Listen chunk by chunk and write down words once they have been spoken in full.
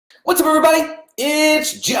What's up, everybody?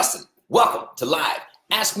 It's Justin. Welcome to Live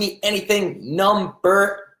Ask Me Anything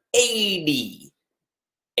number 80.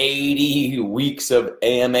 80 weeks of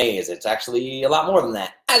AMAs. It's actually a lot more than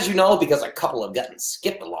that, as you know, because a couple have gotten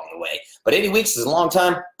skipped along the way. But 80 weeks is a long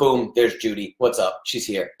time. Boom, there's Judy. What's up? She's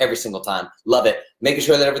here every single time. Love it. Making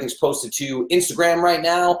sure that everything's posted to Instagram right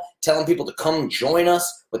now, telling people to come join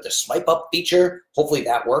us with the swipe up feature. Hopefully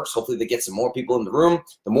that works. Hopefully they get some more people in the room.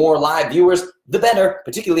 The more live viewers, the better,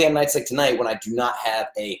 particularly on nights like tonight when I do not have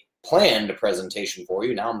a planned presentation for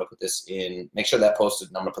you. Now I'm going to put this in, make sure that posted,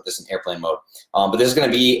 and I'm going to put this in airplane mode. But this is going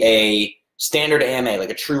to be a standard AMA,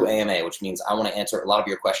 like a true AMA, which means I want to answer a lot of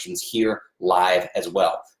your questions here live as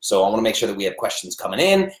well. So I want to make sure that we have questions coming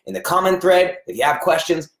in the comment thread. If you have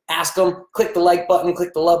questions, ask them. Click the like button,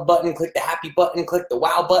 click the love button, click the happy button, click the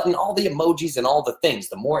wow button, all the emojis and all the things.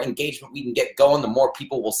 The more engagement we can get going, the more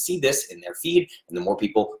people will see this in their feed, and the more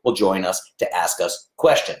people will join us to ask us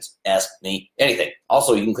questions. Ask me anything.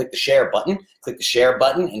 Also, you can click the share button. Click the share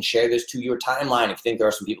button and share this to your timeline if you think there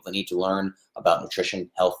are some people that need to learn about nutrition,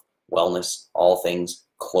 health, wellness, all things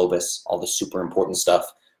Clovis, all the super important stuff.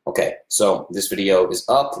 Okay, so this video is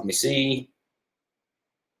up. Let me see.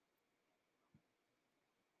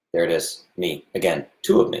 There it is, me, again,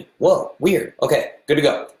 two of me. Whoa, weird. Okay, good to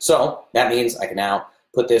go. So that means I can now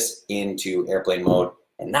put this into airplane mode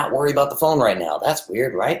and not worry about the phone right now. That's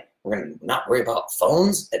weird, right? We're gonna not worry about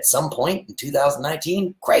phones at some point in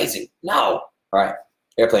 2019? Crazy, no. All right,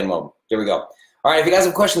 airplane mode, here we go. All right, if you guys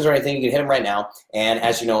have questions or anything, you can hit them right now. And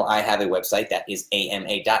as you know, I have a website that is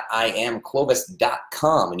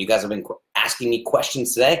ama.iamclovis.com. And you guys have been asking me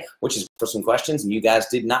questions today, which is for some questions, and you guys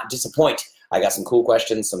did not disappoint. I got some cool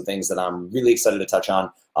questions, some things that I'm really excited to touch on.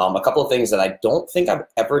 A couple of things that I don't think I've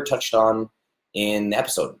ever touched on in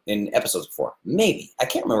episodes before. Maybe. I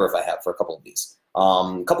can't remember if I have for a couple of these.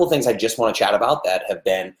 A couple of things I just want to chat about that have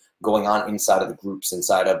been going on inside of the groups,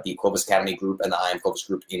 inside of the Clovis Academy group and the I Am Clovis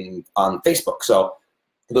group on Facebook. So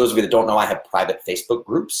for those of you that don't know, I have private Facebook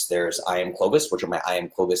groups. There's I Am Clovis, which are my I Am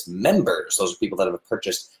Clovis members. Those are people that have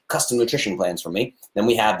purchased custom nutrition plans from me. Then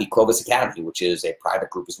we have the Clovis Academy, which is a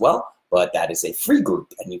private group as well, but that is a free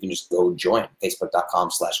group, and you can just go join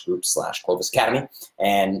facebook.com/group/Clovis Academy.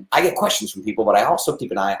 And I get questions from people, but I also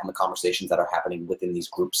keep an eye on the conversations that are happening within these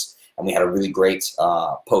groups. And we had a really great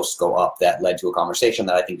post go up that led to a conversation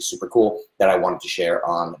that I think is super cool that I wanted to share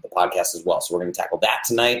on the podcast as well. So we're going to tackle that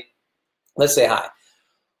tonight. Let's say hi.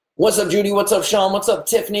 What's up, Judy? What's up, Sean? What's up,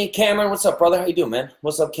 Tiffany? Cameron? What's up, brother? How you doing, man?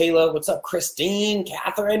 What's up, Kayla? What's up, Christine?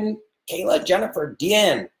 Catherine? Kayla? Jennifer?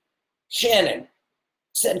 Deanne? Shannon?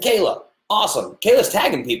 Said Kayla. Awesome. Kayla's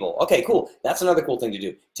tagging people. Okay, cool. That's another cool thing to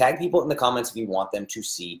do. Tag people in the comments if you want them to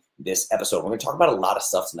see this episode. We're going to talk about a lot of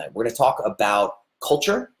stuff tonight. We're going to talk about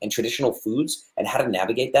culture and traditional foods and how to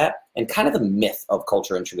navigate that, and kind of the myth of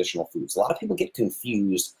culture and traditional foods. A lot of people get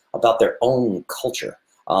confused about their own culture,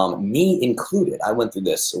 me included. I went through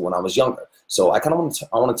this when I was younger, so I kind of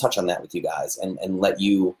want to touch on that with you guys and let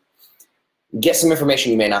you get some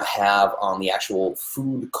information you may not have on the actual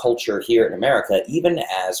food culture here in America, even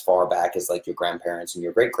as far back as like your grandparents and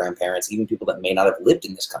your great-grandparents, even people that may not have lived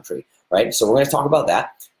in this country, right? So we're going to talk about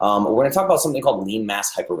that. We're going to talk about something called lean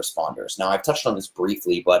mass hyperresponders. Now, I've touched on this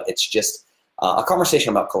briefly, but it's just a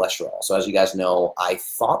conversation about cholesterol. So as you guys know, I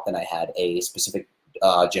thought that I had a specific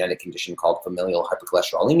genetic condition called familial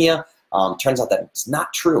hypercholesterolemia. Turns out that it's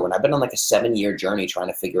not true, and I've been on like a 7-year journey trying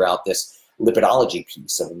to figure out this lipidology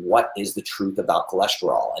piece of what is the truth about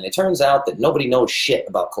cholesterol. And it turns out that nobody knows shit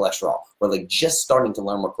about cholesterol. We're like just starting to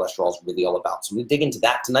learn what cholesterol is really all about. So I'm going to dig into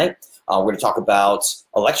that tonight. We're going to talk about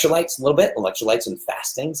electrolytes a little bit, electrolytes and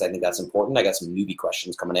fastings. I think that's important. I got some newbie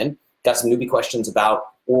questions coming in. Got some newbie questions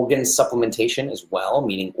about organ supplementation as well,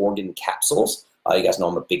 meaning organ capsules. You guys know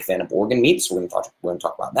I'm a big fan of organ meat, so we're going to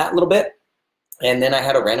talk about that a little bit. And then I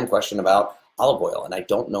had a random question about olive oil, and I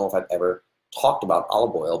don't know if I've ever talked about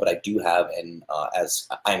olive oil, but I do have, and as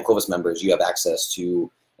I Am Clovis members, you have access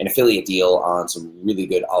to an affiliate deal on some really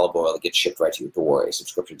good olive oil that gets shipped right to your door, a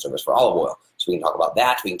subscription service for olive oil. So we can talk about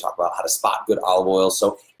that. We can talk about how to spot good olive oil.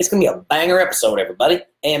 So it's going to be a banger episode, everybody.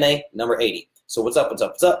 AMA number 80. So what's up, what's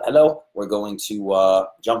up, what's up? Hello. We're going to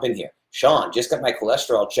jump in here. Sean, just got my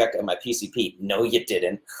cholesterol checked and my PCP. No, you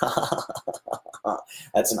didn't.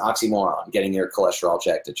 That's an oxymoron, getting your cholesterol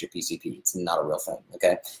checked at your PCP. It's not a real thing,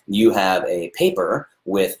 okay? You have a paper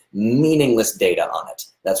with meaningless data on it.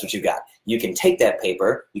 That's what you got. You can take that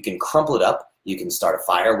paper, you can crumple it up, you can start a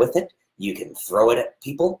fire with it, you can throw it at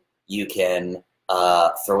people, you can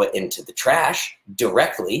throw it into the trash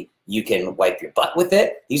directly, you can wipe your butt with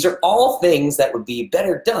it. These are all things that would be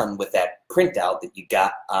better done with that printout that you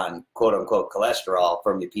got on quote-unquote cholesterol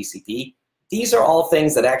from your PCP. These are all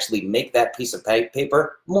things that actually make that piece of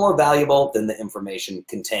paper more valuable than the information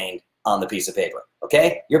contained on the piece of paper,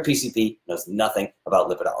 okay? Your PCP knows nothing about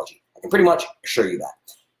lipidology. I can pretty much assure you that.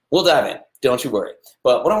 We'll dive in, don't you worry.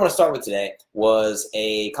 But what I want to start with today was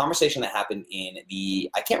a conversation that happened in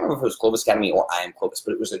I can't remember if it was Clovis Academy or I Am Clovis,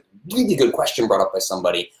 but it was a really good question brought up by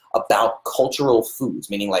somebody about cultural foods,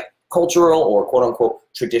 meaning like cultural or quote unquote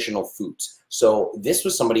traditional foods. So this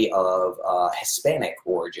was somebody of Hispanic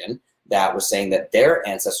origin that was saying that their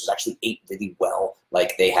ancestors actually ate really well.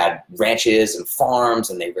 Like they had ranches and farms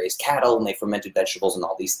and they raised cattle and they fermented vegetables and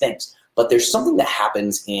all these things. But there's something that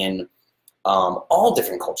happens in all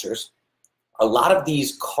different cultures. A lot of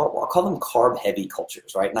these, I'll call them carb-heavy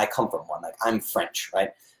cultures, right? And I come from one, like I'm French, right?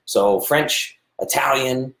 So French,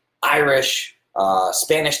 Italian, Irish,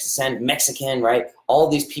 Spanish descent, Mexican, right? All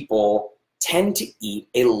these people tend to eat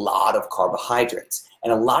a lot of carbohydrates.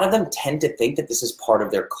 And a lot of them tend to think that this is part of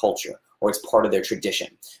their culture or it's part of their tradition.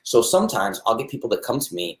 So sometimes I'll get people that come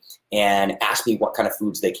to me and ask me what kind of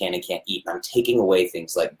foods they can and can't eat. And I'm taking away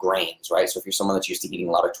things like grains, right? So if you're someone that's used to eating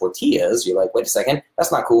a lot of tortillas, you're like, wait a second,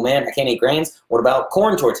 that's not cool, man. I can't eat grains. What about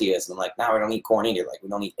corn tortillas? And I'm like, no, we don't eat corn either. Like, we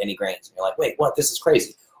don't eat any grains. And you're like, wait, what? This is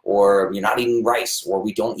crazy. Or you're not eating rice, or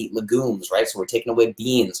we don't eat legumes, right? So we're taking away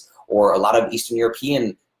beans, or a lot of Eastern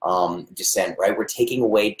European descent, right? We're taking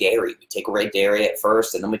away dairy. We take away dairy at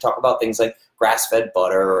first, and then we talk about things like grass-fed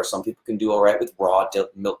butter, or some people can do all right with raw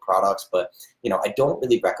milk products, but I don't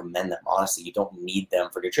really recommend them. Honestly, you don't need them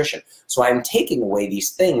for nutrition. So I'm taking away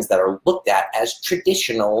these things that are looked at as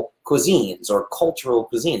traditional cuisines or cultural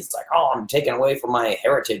cuisines. It's like, oh, I'm taking away from my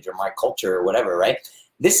heritage or my culture or whatever, right?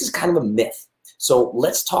 This is kind of a myth. So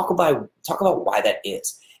let's talk about why that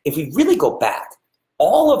is. If we really go back,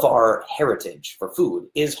 all of our heritage for food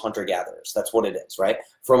is hunter-gatherers. That's what it is, right?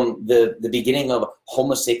 From the beginning of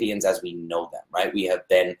Homo sapiens as we know them, right? We have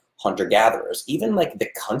been hunter-gatherers. Even like the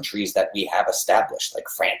countries that we have established, like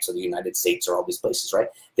France or the United States or all these places, right?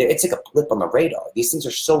 It's like a blip on the radar. These things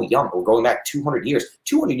are so young. We're going back 200 years.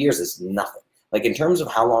 200 years is nothing. Like in terms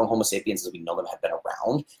of how long Homo sapiens as we know them have been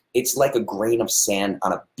around, it's like a grain of sand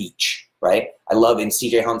on a beach, right? I love in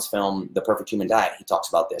C.J. Hunt's film, The Perfect Human Diet, he talks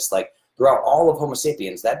about this. Like throughout all of Homo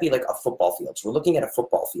sapiens, that'd be like a football field. So we're looking at a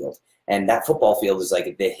football field, and that football field is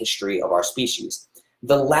like the history of our species.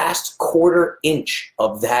 The last quarter inch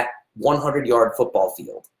of that 100-yard football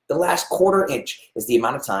field, the last quarter inch is the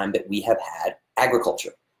amount of time that we have had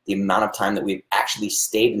agriculture. The amount of time that we've actually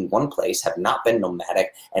stayed in one place, have not been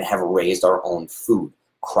nomadic, and have raised our own food,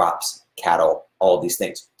 crops, cattle, all of these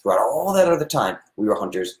things. Throughout all that other time, we were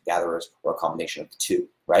hunters, gatherers, or a combination of the two,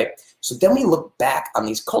 right? So then we look back on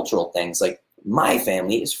these cultural things, like my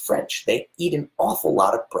family is French. They eat an awful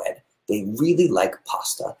lot of bread. They really like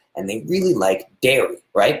pasta, and they really like dairy,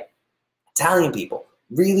 right? Italian people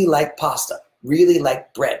really like pasta, really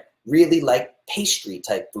like bread, really like pastry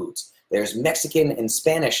type foods. There's Mexican and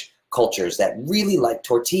Spanish cultures that really like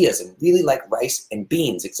tortillas and really like rice and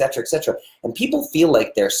beans, et cetera, et cetera. And people feel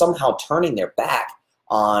like they're somehow turning their back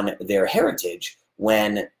on their heritage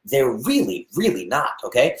when they're really, really not,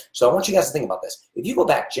 okay? So I want you guys to think about this. If you go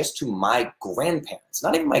back just to my grandparents,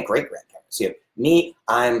 not even my great-grandparents, you have me,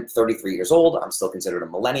 I'm 33 years old, I'm still considered a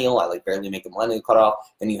millennial, I like barely make the millennial cutoff.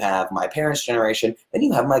 Then you have my parents' generation, then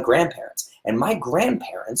you have my grandparents. And my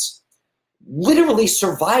grandparents literally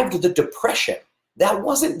survived the Depression. That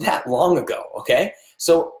wasn't that long ago, okay?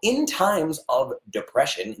 So in times of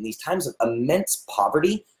depression, in these times of immense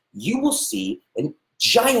poverty, you will see a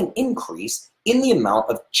giant increase in the amount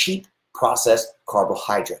of cheap processed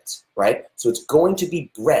carbohydrates, right? So it's going to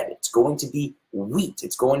be bread, it's going to be wheat,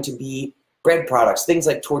 it's going to be bread products, things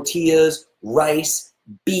like tortillas, rice,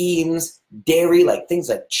 beans, dairy, like things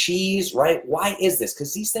like cheese, right? Why is this?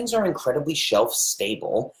 Because these things are incredibly shelf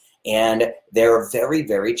stable and they're very,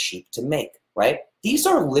 very cheap to make, right? These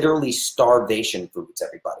are literally starvation foods,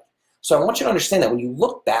 everybody. So I want you to understand that when you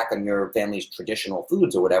look back on your family's traditional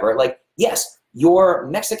foods or whatever, like, yes, your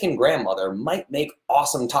Mexican grandmother might make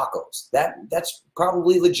awesome tacos. That's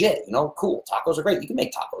probably legit, cool. Tacos are great. You can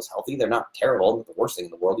make tacos healthy. They're not terrible. They're the worst thing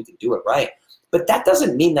in the world. You can do it right. But that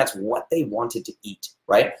doesn't mean that's what they wanted to eat,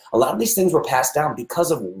 right? A lot of these things were passed down because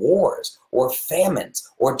of wars or famines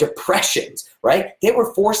or depressions, right? They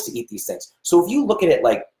were forced to eat these things. So if you look at it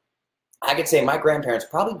like, I could say my grandparents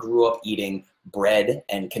probably grew up eating bread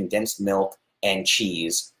and condensed milk and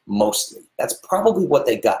cheese mostly. That's probably what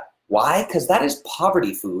they got. Why? Because that is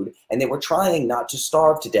poverty food, and they were trying not to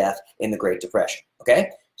starve to death in the Great Depression,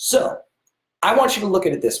 okay? So I want you to look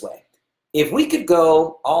at it this way. If we could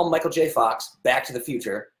go all Michael J. Fox, Back to the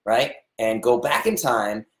Future, right, and go back in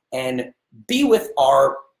time and be with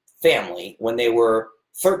our family when they were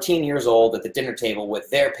 13 years old at the dinner table with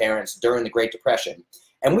their parents during the Great Depression,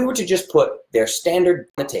 and we were to just put their standard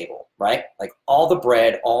on the table, right? Like all the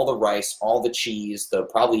bread, all the rice, all the cheese, the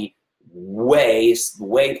probably whey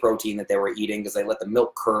protein that they were eating because they let the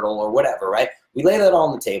milk curdle or whatever, right? We lay that all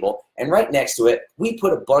on the table, and right next to it, we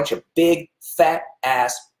put a bunch of big,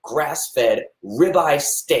 fat-ass, grass-fed ribeye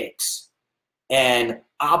steaks and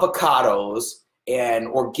avocados and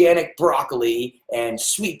organic broccoli and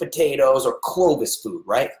sweet potatoes or Clovis food,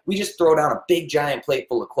 right? We just throw down a big giant plate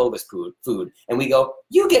full of Clovis food and we go,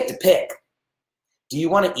 you get to pick. Do you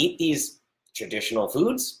want to eat these traditional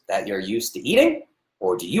foods that you're used to eating?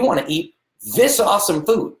 Or do you want to eat this awesome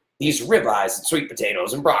food? These ribeyes and sweet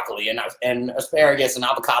potatoes and broccoli and asparagus and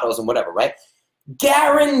avocados and whatever, right?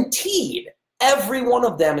 Guaranteed, every one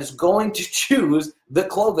of them is going to choose the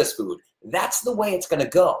Clovis food. That's the way it's going to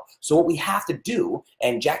go. So what we have to do,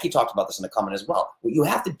 and Jackie talked about this in the comment as well, what you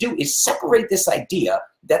have to do is separate this idea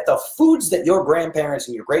that the foods that your grandparents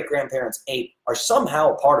and your great-grandparents ate are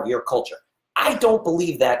somehow a part of your culture. I don't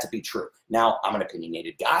believe that to be true. Now, I'm an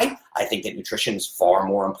opinionated guy. I think that nutrition is far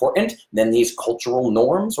more important than these cultural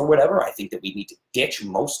norms or whatever. I think that we need to ditch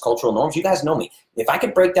most cultural norms. You guys know me. If I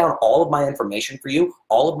could break down all of my information for you,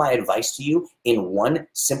 all of my advice to you in one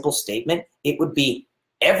simple statement, it would be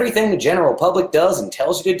everything the general public does and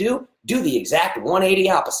tells you to do the exact 180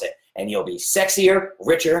 opposite. And you'll be sexier,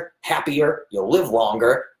 richer, happier, you'll live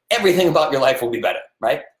longer, everything about your life will be better,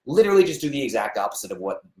 right? Literally just do the exact opposite of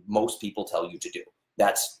what most people tell you to do.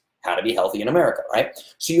 That's how to be healthy in America, right?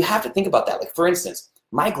 So you have to think about that. Like, for instance,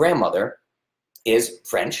 my grandmother is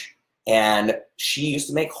French, and she used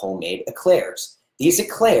to make homemade eclairs. These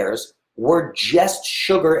eclairs were just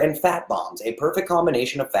sugar and fat bombs, a perfect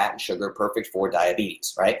combination of fat and sugar, perfect for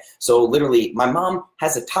diabetes, right? So literally, my mom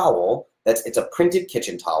has a towel it's a printed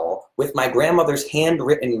kitchen towel with my grandmother's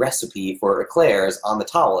handwritten recipe for eclairs on the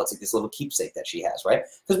towel. It's like this little keepsake that she has, right?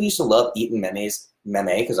 Because we used to love eating meme,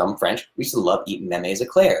 because I'm French, we used to love eating meme's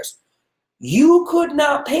eclairs. You could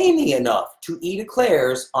not pay me enough to eat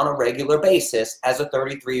eclairs on a regular basis as a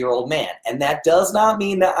 33-year-old man. And that does not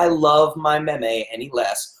mean that I love my meme any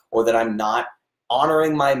less, or that I'm not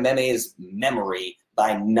honoring my meme's memory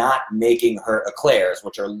by not making her eclairs,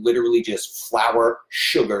 which are literally just flour,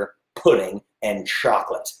 sugar, pudding, and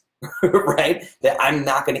chocolate, right? That I'm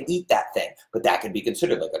not going to eat that thing, but that could be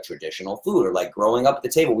considered like a traditional food. Or like growing up at the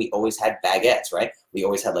table, we always had baguettes, right? We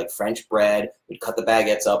always had like French bread. We'd cut the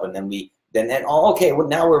baguettes up, and then oh, okay, well,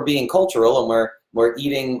 now we're being cultural, and we're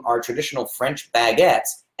eating our traditional French baguettes,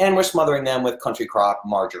 and we're smothering them with country crock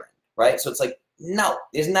margarine, right? So it's like, no,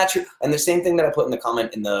 isn't that true? And the same thing that I put in the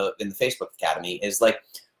comment in the Facebook Academy is like,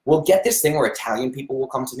 we'll get this thing where Italian people will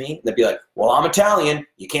come to me and they'll be like, well, I'm Italian.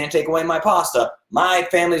 You can't take away my pasta. My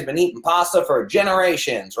family's been eating pasta for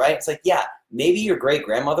generations, right? It's like, yeah, maybe your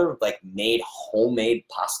great-grandmother like made homemade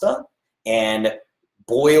pasta and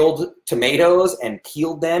boiled tomatoes and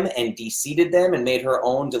peeled them and de-seeded them and made her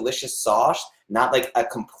own delicious sauce, not like a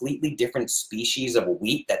completely different species of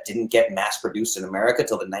wheat that didn't get mass-produced in America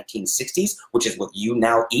till the 1960s, which is what you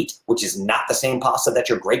now eat, which is not the same pasta that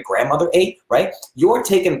your great-grandmother ate, right? You're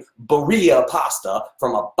taking Barilla pasta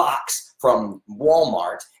from a box from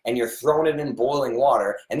Walmart, and you're throwing it in boiling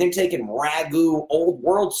water, and then taking ragu old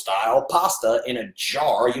world style pasta in a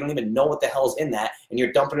jar. You don't even know what the hell's in that, and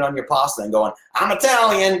you're dumping it on your pasta and going, I'm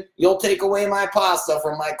Italian, you'll take away my pasta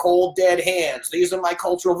from my cold dead hands. These are my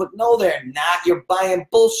cultural food. No, they're not. You're buying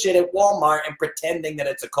bullshit at Walmart and pretending that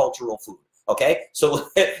it's a cultural food. Okay, so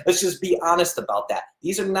let's just be honest about that.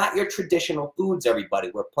 These are not your traditional foods,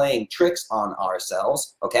 everybody. We're playing tricks on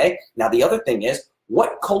ourselves, okay? Now, the other thing is,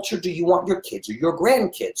 what culture do you want your kids or your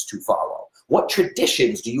grandkids to follow? What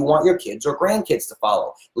traditions do you want your kids or grandkids to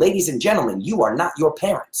follow? Ladies and gentlemen, you are not your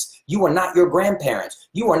parents. You are not your grandparents.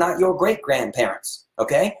 You are not your great-grandparents,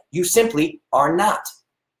 okay? You simply are not.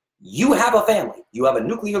 You have a family. You have a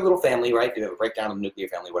nuclear little family, right? You have a breakdown of the nuclear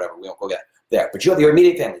family, whatever. We won't go there. But you have your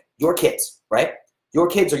immediate family, your kids, right? Your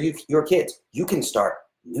kids are your kids. You can start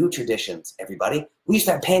new traditions, everybody. We used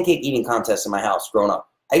to have pancake eating contests in my house growing up.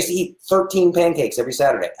 I used to eat 13 pancakes every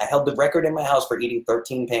Saturday. I held the record in my house for eating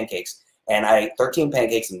 13 pancakes. And I ate 13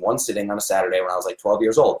 pancakes in one sitting on a Saturday when I was like 12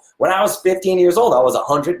 years old. When I was 15 years old, I was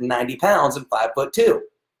 190 pounds and 5'2".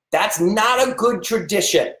 That's not a good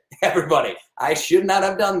tradition, everybody. I should not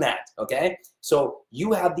have done that, okay? So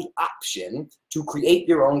you have the option to create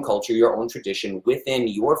your own culture, your own tradition within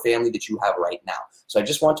your family that you have right now. So I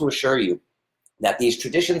just want to assure you that these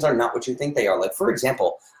traditions are not what you think they are. Like, for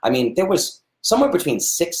example, I mean, there was somewhere between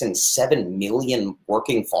 6 and 7 million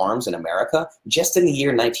working farms in America just in the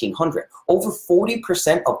year 1900. Over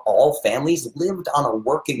 40% of all families lived on a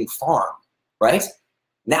working farm, right?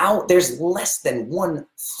 Now there's less than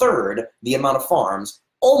 1/3 the amount of farms.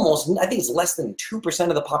 Almost, I think it's less than 2%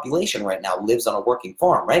 of the population right now lives on a working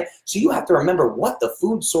farm, right? So you have to remember what the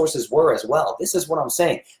food sources were as well. This is what I'm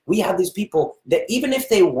saying. We have these people that even if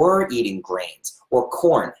they were eating grains or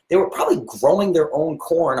corn, they were probably growing their own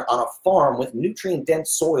corn on a farm with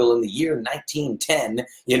nutrient-dense soil in the year 1910,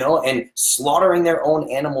 you know, and slaughtering their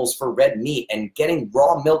own animals for red meat and getting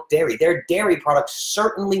raw milk dairy. Their dairy products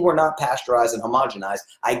certainly were not pasteurized and homogenized.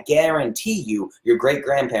 I guarantee you, your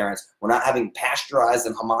great-grandparents were not having pasteurized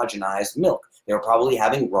and homogenized milk. They were probably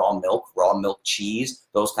having raw milk cheese,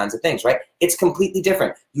 those kinds of things, right? It's completely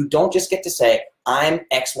different. You don't just get to say, I'm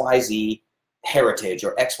XYZ heritage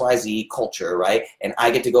or XYZ culture, right? And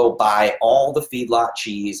I get to go buy all the feedlot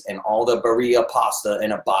cheese and all the Barilla pasta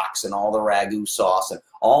in a box and all the ragu sauce and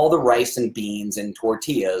all the rice and beans and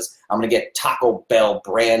tortillas. I'm gonna get Taco Bell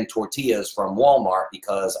brand tortillas from Walmart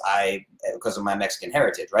because of my Mexican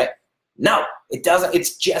heritage, right? No, it doesn't.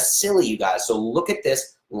 It's just silly, you guys. So look at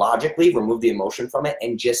this logically, remove the emotion from it,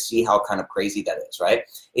 and just see how kind of crazy that is, right?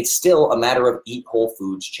 It's still a matter of eat whole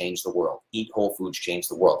foods change the world. Eat whole foods change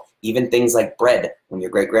the world. Even things like bread when your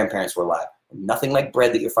great-grandparents were alive. Nothing like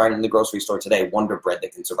bread that you're finding in the grocery store today, Wonder Bread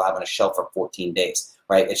that can survive on a shelf for 14 days,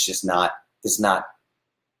 right? It's just not, it's not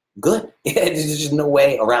good. There's just no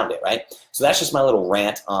way around it, right? So that's just my little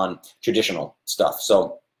rant on traditional stuff.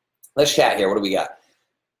 So let's chat here. What do we got?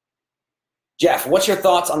 Jeff, what's your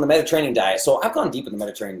thoughts on the Mediterranean diet? So I've gone deep in the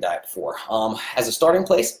Mediterranean diet before. As a starting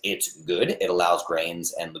place, it's good. It allows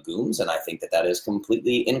grains and legumes, and I think that that is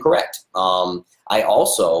completely incorrect. I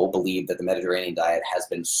also believe that the Mediterranean diet has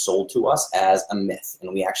been sold to us as a myth,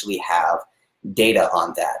 and we actually have data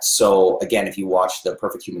on that. So again, if you watch The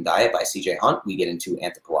Perfect Human Diet by C.J. Hunt, we get into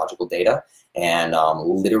anthropological data and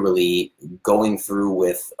literally going through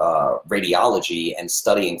with radiology and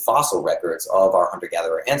studying fossil records of our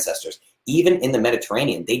hunter-gatherer ancestors. Even in the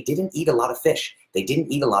Mediterranean, they didn't eat a lot of fish. They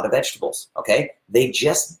didn't eat a lot of vegetables, okay? They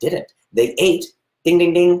just didn't. They ate, ding,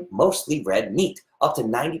 ding, ding, mostly red meat. Up to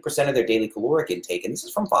 90% of their daily caloric intake, and this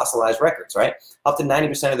is from fossilized records, right? Up to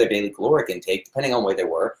 90% of their daily caloric intake, depending on where they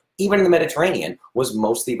were, even in the Mediterranean, was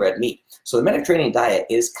mostly red meat. So the Mediterranean diet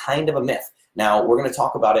is kind of a myth. Now, we're going to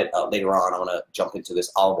talk about it later on. I want to jump into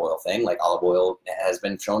this olive oil thing. Like, olive oil has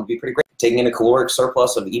been shown to be pretty great. Taking in a caloric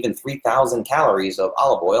surplus of even 3,000 calories of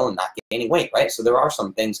olive oil and not gaining weight, right? So there are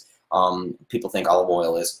some things, people think olive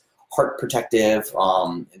oil is heart protective,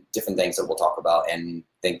 different things that we'll talk about, and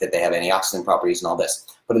think that they have antioxidant properties and all this.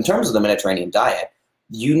 But in terms of the Mediterranean diet,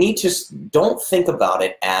 you need to, don't think about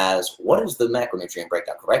it as what is the macronutrient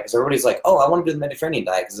breakdown, right? Because everybody's like, oh, I want to do the Mediterranean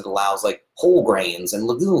diet because it allows like whole grains and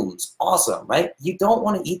legumes. Awesome, right? You don't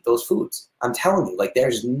want to eat those foods. I'm telling you, like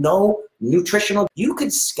there's no nutritional, you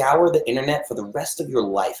could scour the internet for the rest of your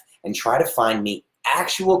life and try to find me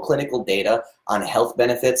actual clinical data on health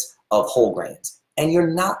benefits of whole grains. And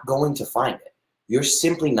you're not going to find it. You're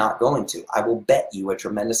simply not going to. I will bet you a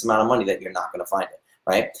tremendous amount of money that you're not going to find it.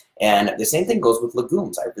 Right? And the same thing goes with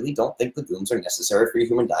legumes. I really don't think legumes are necessary for your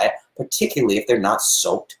human diet, particularly if they're not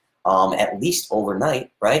soaked at least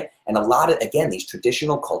overnight, right? And a lot of, again, these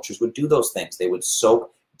traditional cultures would do those things. They would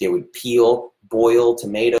soak, they would peel, boil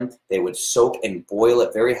tomato, they would soak and boil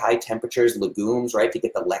at very high temperatures legumes, right, to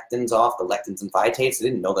get the lectins off, the lectins and phytates. They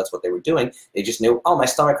didn't know that's what they were doing. They just knew, oh, my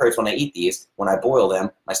stomach hurts when I eat these. When I boil them,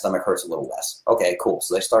 my stomach hurts a little less. Okay, cool.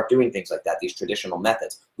 So they start doing things like that, these traditional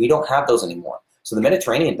methods. We don't have those anymore. So the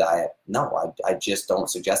Mediterranean diet, no, I just don't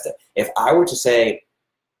suggest it. If I were to say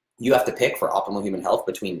you have to pick for optimal human health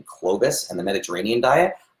between Clovis and the Mediterranean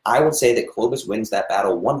diet, I would say that Clovis wins that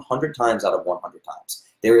battle 100 times out of 100 times.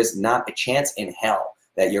 There is not a chance in hell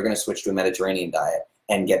that you're going to switch to a Mediterranean diet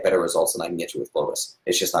and get better results than I can get you with Clovis.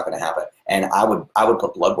 It's just not going to happen. And I would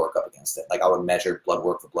put blood work up against it. Like I would measure blood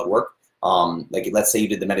work for blood work. Like let's say you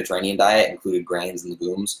did the Mediterranean diet, included grains and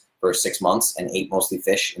legumes for 6 months and ate mostly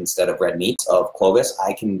fish instead of red meat of Clovis,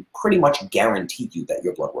 I can pretty much guarantee you that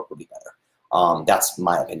your blood work will be better. That's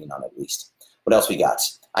my opinion on it, at least. What else we got?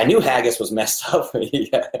 I knew haggis was messed up.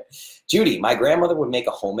 Yeah. Judy, my grandmother would make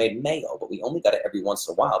a homemade mayo, but we only got it every once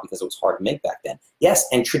in a while because it was hard to make back then. Yes,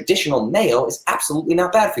 and traditional mayo is absolutely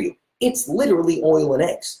not bad for you. It's literally oil and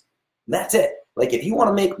eggs. That's it. Like if you want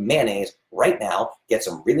to make mayonnaise right now, get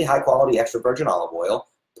some really high quality extra virgin olive oil,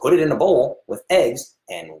 put it in a bowl with eggs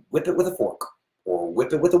and whip it with a fork or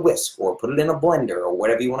whip it with a whisk or put it in a blender or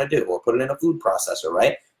whatever you want to do or put it in a food processor,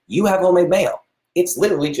 right? You have homemade mayo. It's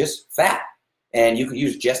literally just fat. And you could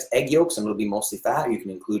use just egg yolks and it'll be mostly fat. You can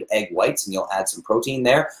include egg whites and you'll add some protein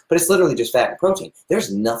there, but it's literally just fat and protein.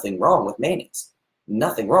 There's nothing wrong with mayonnaise.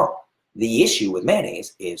 Nothing wrong. The issue with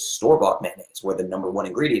mayonnaise is store-bought mayonnaise, where the #1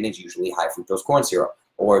 ingredient is usually high fructose corn syrup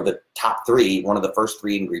or the top three, one of the first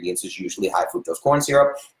three ingredients is usually high fructose corn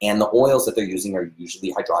syrup, and the oils that they're using are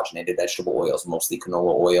usually hydrogenated vegetable oils, mostly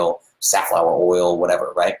canola oil, safflower oil,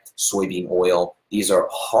 whatever, right? Soybean oil. These are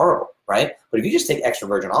horrible, right? But if you just take extra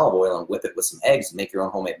virgin olive oil and whip it with some eggs and make your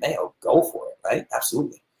own homemade mayo, go for it, right?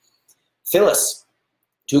 Absolutely. Phyllis,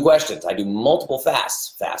 2 questions. I do multiple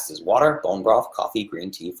fasts. Fast is water, bone broth, coffee,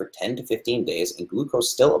 green tea for 10 to 15 days, and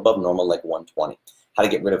glucose still above normal, like 120. How to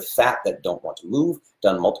get rid of fat that don't want to move.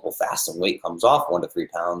 Done multiple fasts and weight comes off, 1 to 3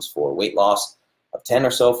 pounds for weight loss of 10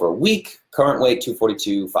 or so for a week. Current weight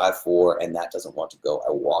 242, 5'4", and that doesn't want to go.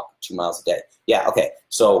 I walk 2 miles a day. Yeah, okay.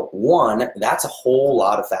 So 1, that's a whole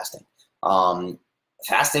lot of fasting.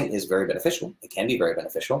 Fasting is very beneficial. It can be very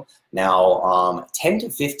beneficial. Now, 10 to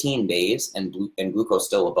 15 days and glucose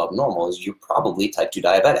still above normal is you're probably type 2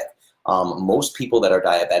 diabetic. Most people that are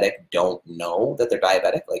diabetic don't know that they're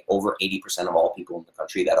diabetic. Like over 80% of all people in the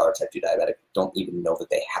country that are type 2 diabetic don't even know that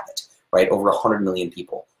they have it, right? Over 100 million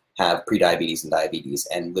people have prediabetes and diabetes,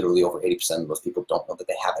 and literally over 80% of those people don't know that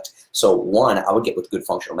they have it. So 1, I would get with a good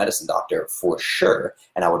functional medicine doctor for sure,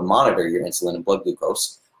 and I would monitor your insulin and blood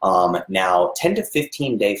glucose. Now, 10 to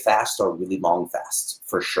 15 day fasts are really long fasts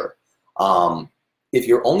for sure. If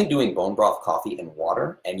you're only doing bone broth, coffee, and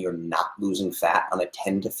water, and you're not losing fat on a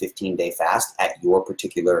 10 to 15 day fast at your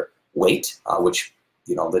particular weight, which,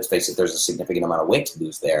 you know, let's face it, there's a significant amount of weight to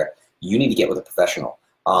lose there, you need to get with a professional.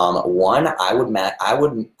 1, I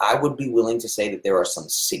would be willing to say that there are some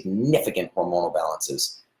significant hormonal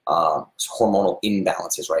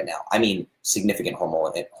imbalances right now. I mean, significant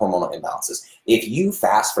hormonal imbalances. If you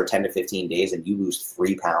fast for 10 to 15 days and you lose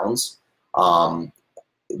 3 pounds,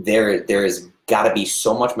 there is got to be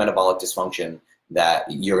so much metabolic dysfunction that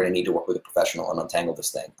you're going to need to work with a professional and untangle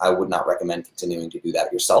this thing. I would not recommend continuing to do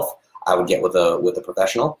that yourself. I would get with a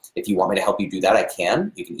professional. If you want me to help you do that, I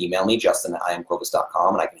can. You can email me,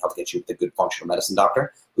 justin@iamclovis.com, and I can help get you with a good functional medicine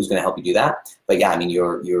doctor who's going to help you do that. But yeah, I mean,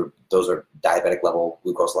 those are diabetic level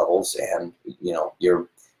glucose levels, and you know,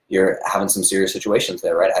 you're having some serious situations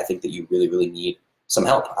there, right? I think that you really, really need some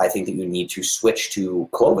help. I think that you need to switch to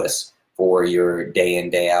Clovis for your day in,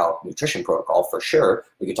 day out nutrition protocol for sure.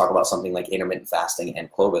 We could talk about something like intermittent fasting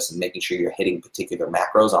and Clovis and making sure you're hitting particular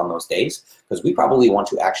macros on those days, because we probably want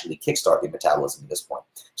to actually kickstart your metabolism at this point.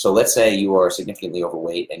 So let's say you are significantly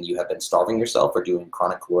overweight and you have been starving yourself or doing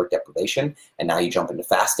chronic caloric deprivation, and now you jump into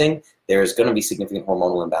fasting. There's going to be significant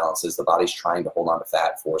hormonal imbalances. The body's trying to hold on to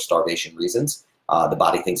fat for starvation reasons. The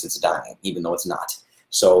body thinks it's dying, even though it's not.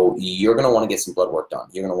 So you're going to want to get some blood work done.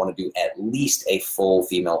 You're going to want to do at least a full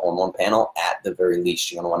female hormone panel at the very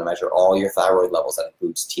least. You're going to want to measure all your thyroid levels. That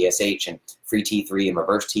includes TSH and free T3 and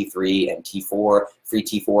reverse T3 and T4, free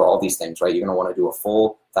T4, all these things, right? You're going to want to do a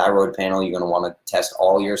full thyroid panel. You're going to want to test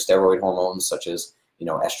all your steroid hormones, such as, you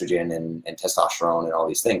know, estrogen and testosterone and all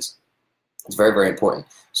these things. It's very, very important.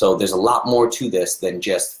 So there's a lot more to this than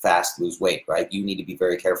just fast, lose weight, right? You need to be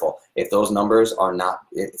very careful. If those numbers are not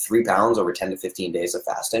 3 pounds over 10 to 15 days of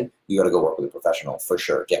fasting, you got to go work with a professional for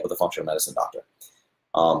sure. Get with a functional medicine doctor.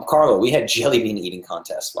 Carlo, we had jelly bean eating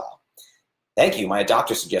contests. Wow. Thank you. My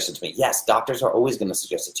doctor suggested to me. Yes, doctors are always going to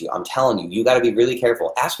suggest it to you. I'm telling you, you got to be really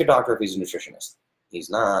careful. Ask your doctor if he's a nutritionist. He's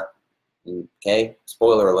not. Okay.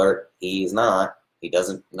 Spoiler alert. He's not. He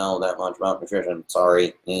doesn't know that much about nutrition.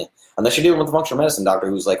 Sorry. Unless you're dealing with a functional medicine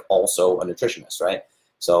doctor who's like also a nutritionist, right?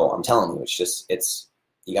 So I'm telling you,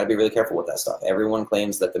 you got to be really careful with that stuff. Everyone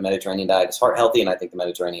claims that the Mediterranean diet is heart healthy, and I think the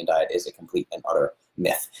Mediterranean diet is a complete and utter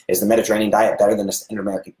myth. Is the Mediterranean diet better than the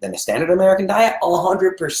standard American diet?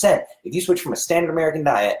 100%. If you switch from a standard American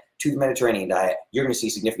diet to the Mediterranean diet, you're going to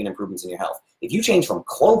see significant improvements in your health. If you change from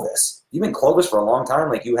Clovis, you've been Clovis for a long time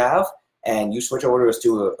like you have, and you switch over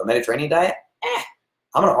to a Mediterranean diet,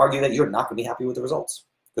 I'm going to argue that you're not going to be happy with the results.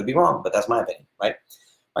 Could be wrong, but that's my opinion, right?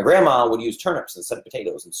 My grandma would use turnips instead of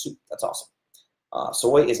potatoes in soup. That's awesome.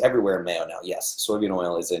 Soy is everywhere in mayo now. Yes, soybean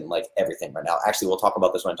oil is in like everything right now. Actually, we'll talk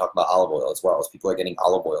about this when I talk about olive oil as well, as people are getting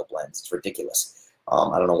olive oil blends. It's ridiculous.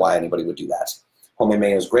 I don't know why anybody would do that. Homemade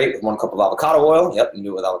mayo is great with 1 cup of avocado oil. Yep, you can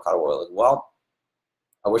do it with avocado oil as well.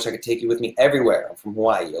 I wish I could take you with me everywhere. I'm from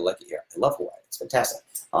Hawaii. You'll like it here. I love Hawaii. It's fantastic.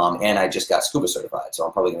 And I just got scuba certified, so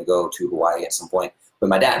I'm probably going to go to Hawaii at some point with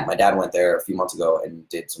my dad. My dad went there a few months ago and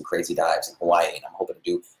did some crazy dives in Hawaii, and I'm hoping to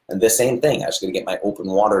do the same thing. I'm just going to get my open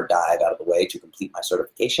water dive out of the way to complete my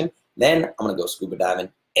certification. Then I'm going to go scuba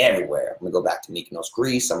diving everywhere. I'm going to go back to Mykonos,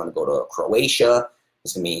 Greece. I'm going to go to Croatia.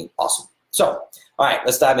 It's going to be awesome. So, all right,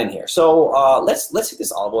 let's dive in here. So let's hit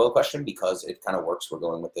this olive oil question because it kind of works. We're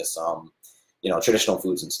going with this, traditional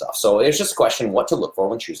foods and stuff. So it's just a question what to look for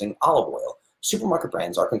when choosing olive oil. Supermarket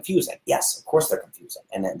brands are confusing. Yes, of course they're confusing,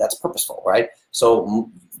 and that's purposeful, right? So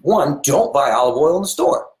one, don't buy olive oil in the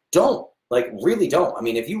store. Don't, like, really don't. I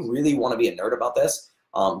mean, if you really want to be a nerd about this,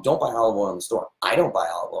 don't buy olive oil in the store. I don't buy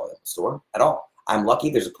olive oil in the store at all. I'm lucky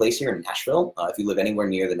there's a place here in Nashville. If you live anywhere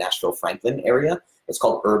near the Nashville-Franklin area, it's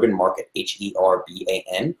called Urban Market,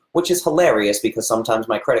 Herban, which is hilarious because sometimes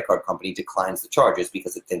my credit card company declines the charges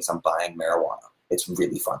because it thinks I'm buying marijuana. It's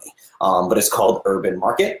really funny. But it's called Urban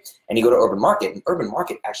Market. And you go to Urban Market, and Urban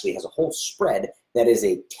Market actually has a whole spread that is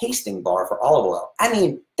a tasting bar for olive oil. I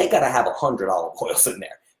mean, they got to have 100 olive oils in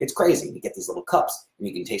there. It's crazy. You get these little cups, and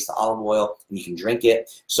you can taste the olive oil, and you can drink it.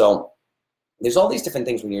 So there's all these different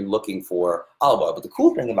things when you're looking for olive oil. But the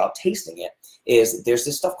cool thing about tasting it is there's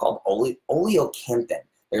this stuff called oleocanthin.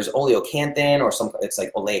 There's oleocanthin, or it's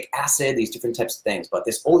like oleic acid, these different types of things. But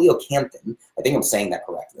this oleocanthin, I think I'm saying that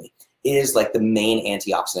correctly, is like the main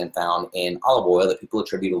antioxidant found in olive oil that people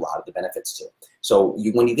attribute a lot of the benefits to. So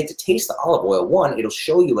when you get to taste the olive oil, one, it'll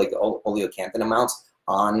show you like the oleocanthin amounts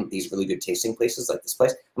on these really good tasting places like this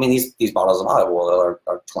place. I mean, these bottles of olive oil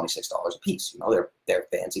are $26 a piece. You know, they're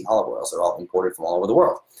fancy olive oils. They're all imported from all over the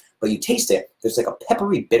world. But you taste it, there's like a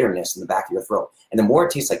peppery bitterness in the back of your throat. And the more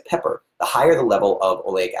it tastes like pepper, the higher the level of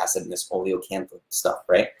oleic acid in this oleocanthin stuff,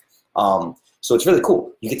 right? So it's really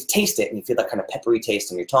cool. You get to taste it, and you feel that kind of peppery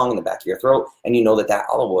taste on your tongue in the back of your throat, and you know that that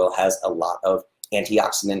olive oil has a lot of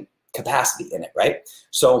antioxidant capacity in it, right?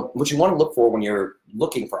 So what you want to look for when you're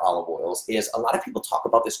looking for olive oils is a lot of people talk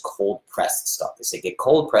about this cold pressed stuff. They say get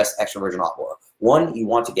cold pressed extra virgin olive oil. One, you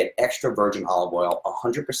want to get extra virgin olive oil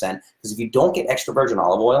 100%, because if you don't get extra virgin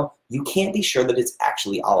olive oil, you can't be sure that it's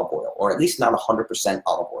actually olive oil, or at least not 100%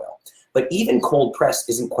 olive oil. But even cold pressed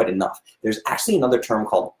isn't quite enough. There's actually another term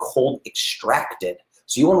called cold extracted.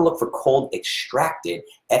 So you want to look for cold extracted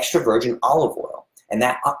extra virgin olive oil. And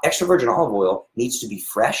that extra virgin olive oil needs to be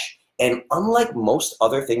fresh. And unlike most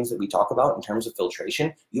other things that we talk about in terms of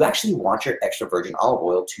filtration, you actually want your extra virgin olive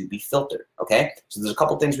oil to be filtered, okay? So there's a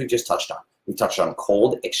couple things we've just touched on. We've touched on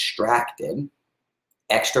cold extracted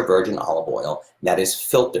extra virgin olive oil that is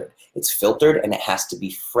filtered. It's filtered and it has to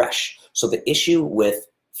be fresh. So the issue with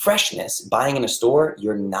freshness, buying in a store,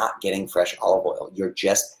 you're not getting fresh olive oil. You're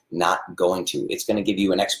just not going to. It's going to give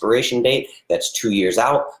you an expiration date that's 2 years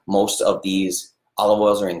out. Most of these olive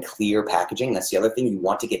oils are in clear packaging. That's the other thing. You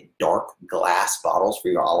want to get dark glass bottles for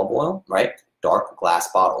your olive oil, right? Dark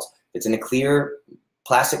glass bottles. If it's in a clear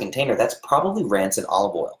plastic container, that's probably rancid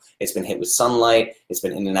olive oil. It's been hit with sunlight. It's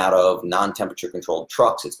been in and out of non-temperature controlled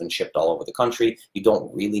trucks. It's been shipped all over the country. You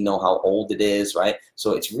don't really know how old it is, right?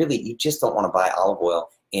 So it's really, you just don't want to buy olive oil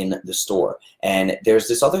in the store. And there's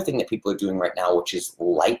this other thing that people are doing right now, which is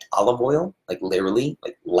light olive oil, like literally,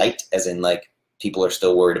 like light as in like people are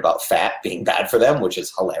still worried about fat being bad for them, which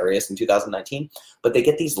is hilarious in 2019. But they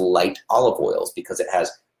get these light olive oils because it has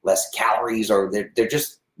less calories, or they're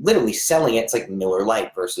just literally selling it. It's like Miller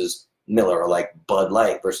Lite versus Miller, or like Bud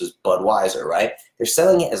Light versus Budweiser, right? They're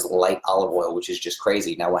selling it as light olive oil, which is just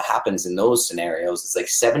crazy. Now what happens in those scenarios is like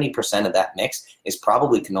 70% of that mix is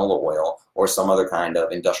probably canola oil or some other kind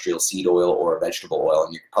of industrial seed oil or vegetable oil,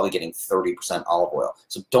 and you're probably getting 30% olive oil.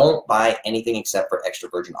 So don't buy anything except for extra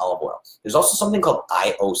virgin olive oil. There's also something called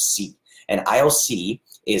IOC, and IOC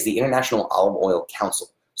is the International Olive Oil Council.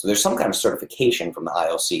 So there's some kind of certification from the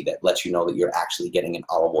IOC that lets you know that you're actually getting an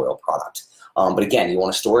olive oil product. But again, you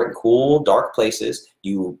want to store it in cool, dark places.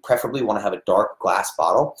 You preferably want to have a dark glass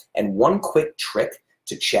bottle. And one quick trick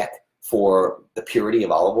to check for the purity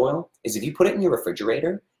of olive oil is if you put it in your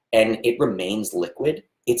refrigerator and it remains liquid,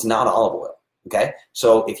 it's not olive oil, okay?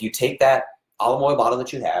 So if you take that olive oil bottle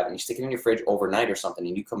that you have and you stick it in your fridge overnight or something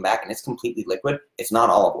and you come back and it's completely liquid, it's not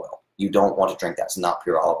olive oil. You don't want to drink that. It's not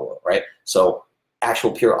pure olive oil, right? So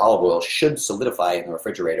actual pure olive oil should solidify in the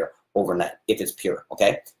refrigerator overnight if it's pure,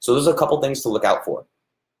 okay? So there's a couple things to look out for.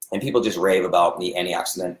 And people just rave about the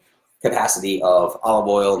antioxidant capacity of olive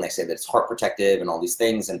oil, and they say that it's heart protective and all these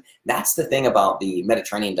things. And that's the thing about the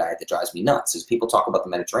Mediterranean diet that drives me nuts, is people talk about the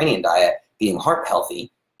Mediterranean diet being heart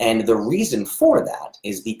healthy. And the reason for that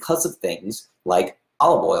is because of things like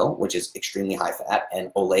olive oil, which is extremely high fat,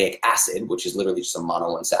 and oleic acid, which is literally just a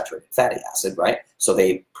monounsaturated fatty acid, right? So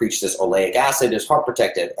they preach this oleic acid is heart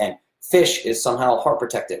protective, and fish is somehow heart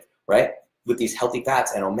protective, right? With these healthy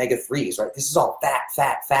fats and omega-3s, right? This is all fat,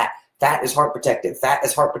 fat, fat. Fat is heart protective. Fat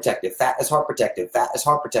is heart protective. Fat is heart protective. Fat is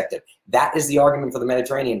heart protective. That is the argument for the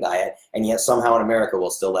Mediterranean diet, and yet somehow in America we'll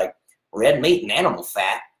still like, red meat and animal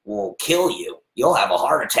fat will kill you. You'll have a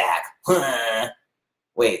heart attack.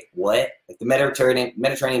 Wait, what? Like the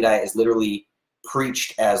Mediterranean diet is literally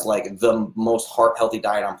preached as like the most heart healthy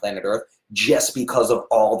diet on planet Earth just because of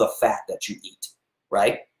all the fat that you eat,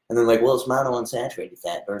 right? And then like, well, it's monounsaturated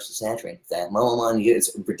fat versus saturated fat.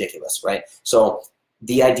 It's ridiculous, right? So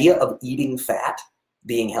The idea of eating fat,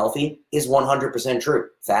 being healthy, is 100% true.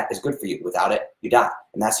 Fat is good for you. Without it, you die.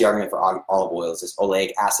 And that's the argument for olive oil. Is this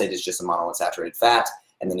oleic acid is just a monounsaturated fat,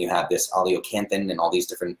 and then you have this oleoxanthin and all these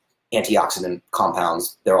different antioxidant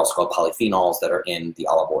compounds. They're also called polyphenols that are in the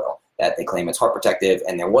olive oil that they claim it's heart protective.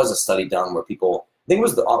 And there was a study done where people, I think it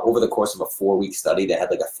was over the course of a 4-week study, that had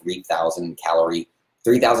like a 3,000 calorie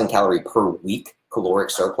per week caloric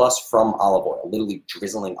surplus from olive oil, literally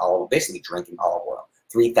drizzling olive oil, basically drinking olive oil.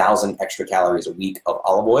 3,000 extra calories a week of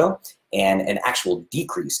olive oil, and an actual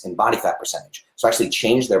decrease in body fat percentage. So actually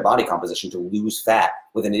change their body composition to lose fat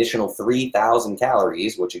with an additional 3,000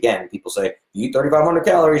 calories, which again, people say, you eat 3,500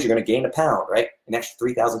 calories, you're gonna gain a pound, right? An extra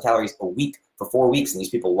 3,000 calories a week for 4 weeks, and these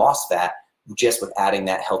people lost fat just with adding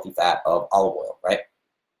that healthy fat of olive oil, right?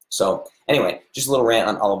 So anyway, just a little rant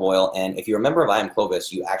on olive oil, and if you're a member of I Am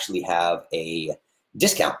Clovis, you actually have a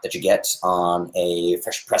discount that you get on a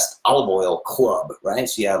fresh pressed olive oil club, right?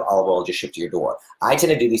 So you have olive oil just shipped to your door. I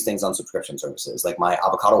tend to do these things on subscription services. Like my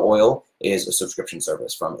avocado oil is a subscription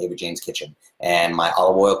service from Ava Jane's Kitchen, and my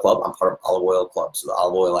olive oil club, I'm part of olive oil club. So the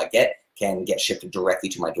olive oil I get can get shipped directly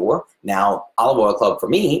to my door. Now, olive oil club for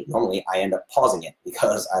me, normally I end up pausing it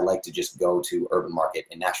because I like to just go to Urban Market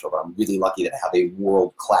in Nashville, but I'm really lucky that I have a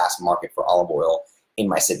world-class market for olive oil in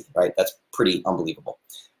my city, right? That's pretty unbelievable.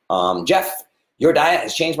 Jeff, your diet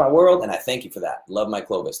has changed my world, and I thank you for that. Love my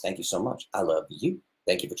Clovis. Thank you so much. I love you.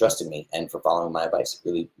 Thank you for trusting me and for following my advice. It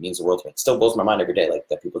really means the world to me. It still blows my mind every day, like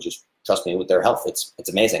that people just trust me with their health. It's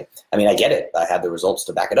amazing. I mean, I get it. I have the results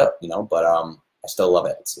to back it up, you know, but I still love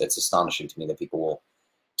it. It's astonishing to me that people will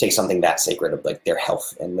take something that sacred of like their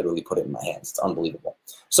health and literally put it in my hands. It's unbelievable.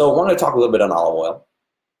 So I wanted to talk a little bit on olive oil.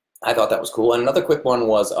 I thought that was cool. And another quick one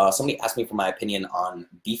was somebody asked me for my opinion on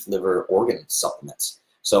beef liver organ supplements.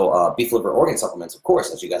 So beef liver organ supplements, of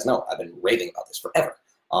course, as you guys know, I've been raving about this forever.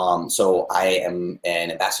 So I am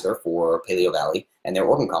an ambassador for Paleo Valley and their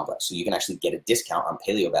organ complex. So you can actually get a discount on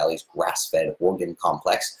Paleo Valley's grass-fed organ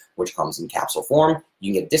complex, which comes in capsule form.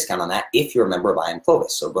 You can get a discount on that if you're a member of I Am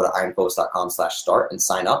Clovis. So go to iamclovis.com/start and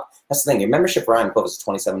sign up. That's the thing. Your membership for I Am Clovis is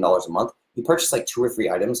 $27 a month. You purchase like 2 or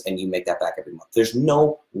 3 items and you make that back every month. There's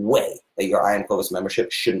no way that your I Am Clovis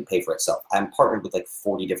membership shouldn't pay for itself. I'm partnered with like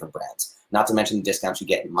 40 different brands. Not to mention the discounts you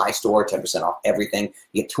get in my store, 10% off everything.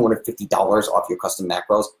 You get $250 off your custom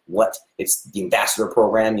macros. What? It's the ambassador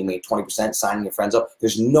program. You make 20% signing your friends up.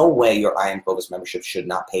 There's no way your I Am Clovis membership should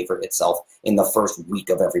not pay for itself in the first week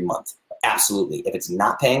of every month. Absolutely. If it's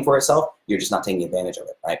not paying for itself, you're just not taking advantage of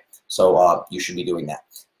it, right? So you should be doing that.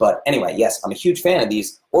 But anyway, yes, I'm a huge fan of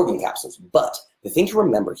these organ capsules. But the thing to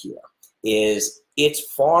remember here is it's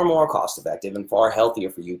far more cost effective and far healthier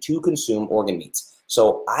for you to consume organ meats.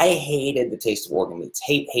 So I hated the taste of organ meats,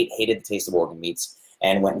 hated the taste of organ meats,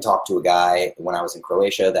 and went and talked to a guy when I was in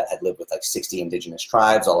Croatia that had lived with like 60 indigenous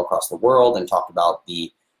tribes all across the world and talked about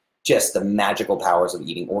just the magical powers of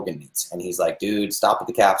eating organ meats. And he's like, dude, stop with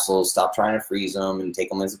the capsules, stop trying to freeze them and take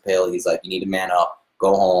them as a pill. He's like, you need to man up,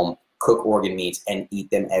 go home, cook organ meats, and eat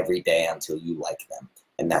them every day until you like them.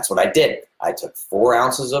 And that's what I did. I took 4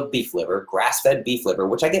 ounces of beef liver, grass-fed beef liver,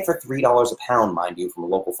 which I get for $3 a pound, mind you, from a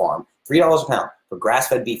local farm. $3 a pound for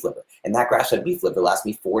grass-fed beef liver. And that grass-fed beef liver lasts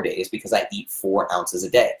me 4 days because I eat 4 ounces a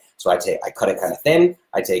day. So I cut it kind of thin.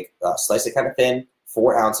 I slice it kind of thin,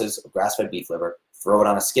 4 ounces of grass-fed beef liver, throw it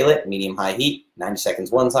on a skillet, medium-high heat, 90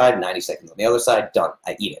 seconds one side, 90 seconds on the other side, done.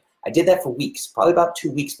 I eat it. I did that for weeks, probably about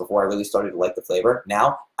 2 weeks before I really started to like the flavor.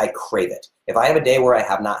 Now I crave it. If I have a day where I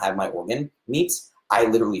have not had my organ meats, I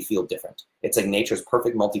literally feel different. It's like nature's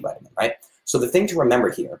perfect multivitamin, right? So the thing to remember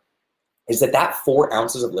here is that 4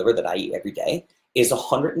 ounces of liver that I eat every day is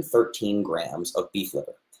 113 grams of beef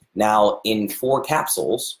liver. Now, in 4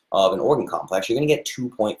 capsules of an organ complex, you're gonna get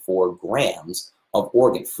 2.4 grams of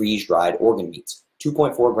freeze-dried organ meats,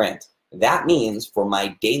 2.4 grams. That means for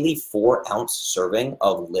my daily 4-ounce serving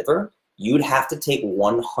of liver, you'd have to take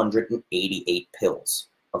 188 pills,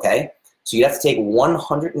 okay? So you'd have to take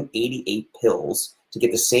 188 pills to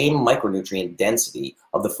get the same micronutrient density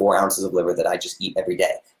of the 4 ounces of liver that I just eat every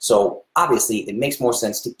day. So obviously it makes more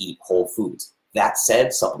sense to eat whole foods. That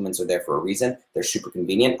said, supplements are there for a reason. They're super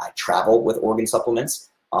convenient. I travel with organ supplements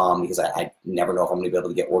because I never know if I'm gonna be able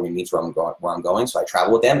to get organ meats where I'm going. So I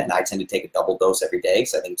travel with them and I tend to take a double dose every day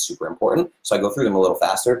because I think it's super important. So I go through them a little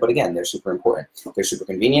faster, but again, they're super important. They're super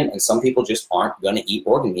convenient, and some people just aren't gonna eat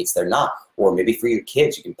organ meats. They're not. Or maybe for your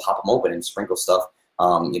kids, you can pop them open and sprinkle stuff,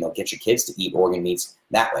 get your kids to eat organ meats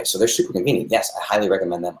that way. So they're super convenient. Yes, I highly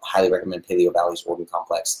recommend them. I highly recommend Paleo Valley's Organ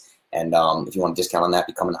Complex. And if you want a discount on that,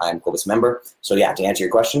 become an I Am Clovis member. So yeah, to answer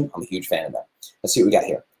your question, I'm a huge fan of them. Let's see what we got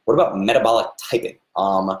here. What about metabolic typing?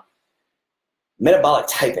 Metabolic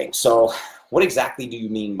typing. So what exactly do you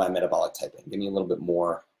mean by metabolic typing? Give me a little bit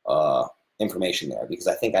more information there, because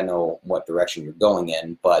I think I know what direction you're going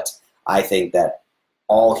in, but I think that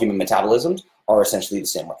all human metabolisms are essentially the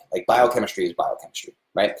same way. Like biochemistry is biochemistry,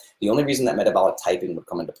 right? The only reason that metabolic typing would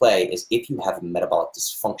come into play is if you have metabolic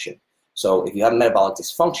dysfunction. So if you have metabolic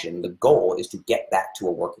dysfunction, the goal is to get back to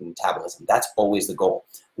a working metabolism. That's always the goal.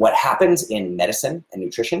 What happens in medicine and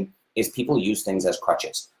nutrition is people use things as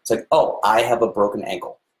crutches. It's like, oh, I have a broken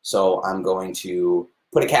ankle, so I'm going to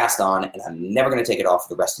put a cast on and I'm never going to take it off for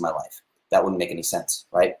the rest of my life. That wouldn't make any sense,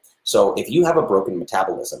 right? So if you have a broken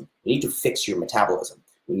metabolism, you need to fix your metabolism.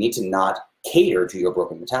 You need to not cater to your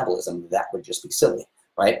broken metabolism. That would just be silly,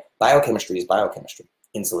 right? Biochemistry is biochemistry.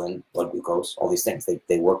 Insulin, blood glucose, all these things,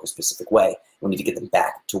 they work a specific way. We need to get them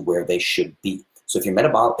back to where they should be. So if your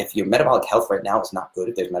metabolic health right now is not good,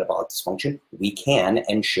 if there's metabolic dysfunction, we can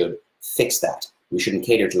and should fix that. We shouldn't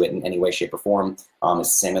cater to it in any way, shape, or form. It's the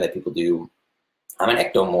same way that people do, I'm an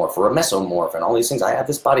ectomorph or a mesomorph and all these things. I have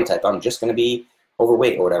this body type, I'm just going to be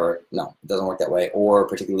overweight or whatever. No, it doesn't work that way. Or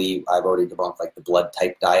particularly, I've already debunked like the blood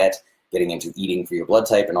type diet, getting into eating for your blood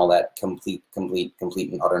type and all that complete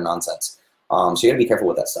and utter nonsense. So you gotta be careful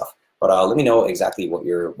with that stuff. But let me know exactly what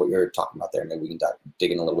you're talking about there. Maybe we can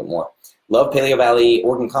dig in a little bit more. Love Paleo Valley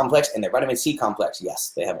Organ Complex and their vitamin C complex.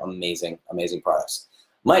 Yes, they have amazing products.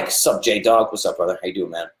 Mike, sup J Dog, what's up, brother? How you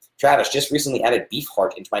doing, man? Travis, just recently added beef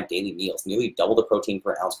heart into my daily meals. Nearly double the protein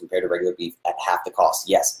per ounce compared to regular beef at half the cost.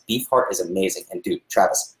 Yes, beef heart is amazing. And dude,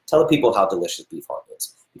 Travis, tell the people how delicious beef heart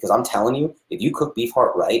is. Because I'm telling you, if you cook beef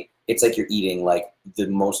heart right, it's like you're eating like the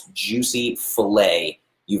most juicy filet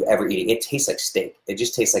you've ever eaten. It tastes like steak. It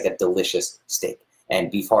just tastes like a delicious steak.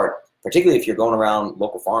 And beef heart, particularly if you're going around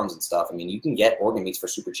local farms and stuff, I mean, you can get organ meats for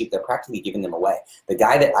super cheap. They're practically giving them away. The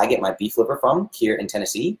guy that I get my beef liver from here in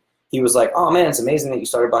Tennessee, he was like, oh man, it's amazing that you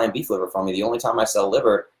started buying beef liver from me. The only time I sell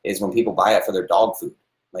liver is when people buy it for their dog food.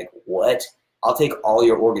 Like, what? I'll take all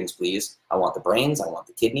your organs, please. I want the brains, I want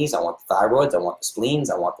the kidneys, I want the thyroids, I want the spleens,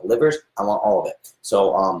 I want the livers, I want all of it.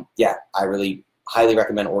 So yeah, I really highly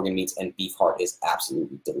recommend organ meats, and beef heart is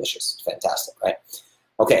absolutely delicious. It's fantastic, right?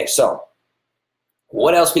 Okay, so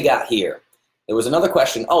what else we got here? There was another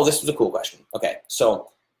question. Oh, this was a cool question. Okay, so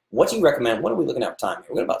what do you recommend? What are we looking at time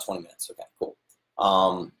here? We're at about 20 minutes. Okay, cool.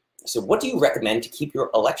 So what do you recommend to keep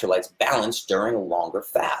your electrolytes balanced during a longer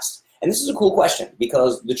fast? And this is a cool question,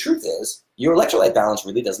 because the truth is your electrolyte balance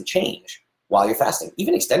really doesn't change while you're fasting.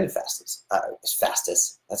 Even extended fasts,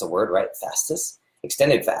 that's a word, right?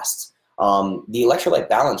 Extended fasts. The electrolyte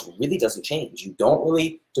balance really doesn't change. You don't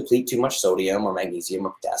really deplete too much sodium or magnesium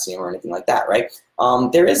or potassium or anything like that, right?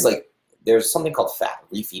 There's something called fat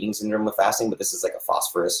refeeding syndrome with fasting, but this is like a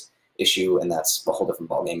phosphorus issue, and that's a whole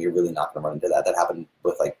different ballgame. You're really not going to run into that. That happened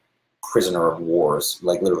with like prisoner of wars,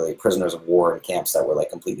 like literally prisoners of war in camps that were like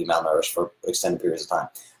completely malnourished for extended periods of time.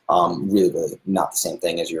 Really not the same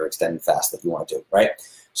thing as your extended fast that you want to do, right?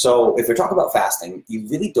 So if you're talking about fasting, you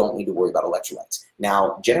really don't need to worry about electrolytes.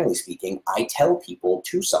 Now, generally speaking, I tell people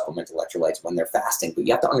to supplement electrolytes when they're fasting, but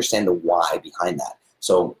you have to understand the why behind that.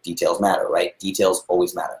 So details matter, right? Details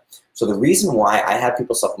always matter. So the reason why I have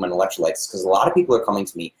people supplement electrolytes is because a lot of people are coming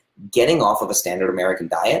to me getting off of a standard American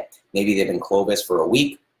diet. Maybe they've been Clovis for a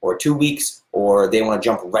week or 2 weeks, or they want to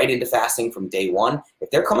jump right into fasting from day one. If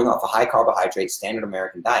they're coming off a high carbohydrate standard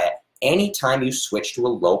American diet, anytime you switch to a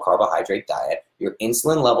low carbohydrate diet, your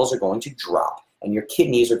insulin levels are going to drop and your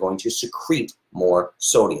kidneys are going to secrete more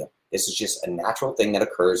sodium. This is just a natural thing that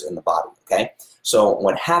occurs in the body, okay? So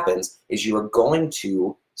what happens is you are going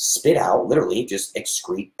to spit out, literally just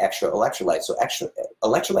excrete extra electrolytes. So extra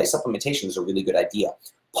electrolyte supplementation is a really good idea.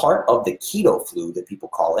 Part of the keto flu that people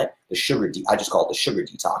call it, I just call it the sugar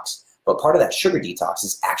detox, but part of that sugar detox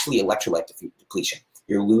is actually electrolyte depletion.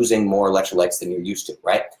 You're losing more electrolytes than you're used to,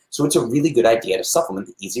 right? So it's a really good idea to supplement.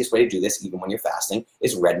 The easiest way to do this, even when you're fasting,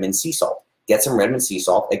 is Redmond sea salt. Get some Redmond sea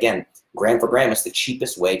salt. Again, gram for gram is the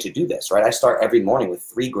cheapest way to do this, right? I start every morning with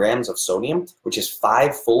 3 grams of sodium, which is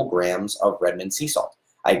 5 full grams of Redmond sea salt.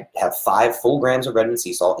 I have 5 full grams of Redmond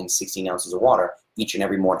sea salt in 16 ounces of water each and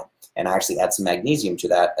every morning. And I actually add some magnesium to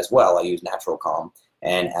that as well. I use Natural Calm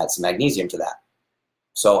and add some magnesium to that.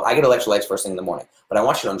 So I get electrolytes first thing in the morning. But I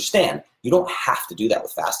want you to understand, you don't have to do that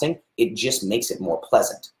with fasting. It just makes it more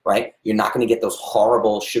pleasant, right? You're not going to get those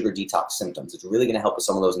horrible sugar detox symptoms. It's really going to help with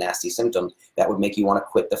some of those nasty symptoms that would make you want to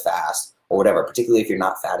quit the fast or whatever, particularly if you're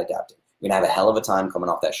not fat adapted. You're going to have a hell of a time coming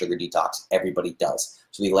off that sugar detox. Everybody does.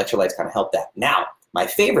 So the electrolytes kind of help that. Now, my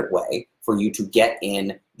favorite way for you to get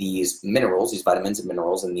in these minerals, these vitamins and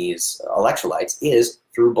minerals and these electrolytes is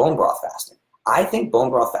through bone broth fasting. I think bone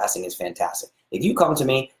broth fasting is fantastic. If you come to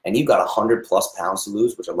me and you've got 100+ pounds to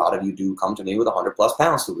lose, which a lot of you do come to me with 100+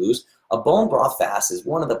 pounds to lose, A bone broth fast is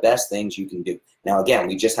one of the best things you can do. Now, again,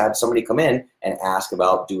 we just had somebody come in and ask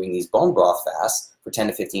about doing these bone broth fasts for 10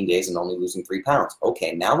 to 15 days and only losing 3 pounds.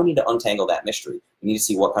 Okay, now we need to untangle that mystery. We need to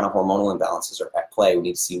see what kind of hormonal imbalances are at play. We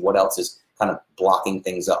need to see what else is kind of blocking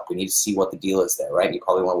things up. We need to see what the deal is there, right? You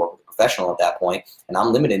probably want to work with a professional at that point, and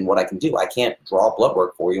I'm limited in what I can do. I can't draw blood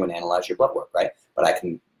work for you and analyze your blood work, right? But I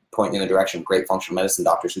can point you in the direction of great functional medicine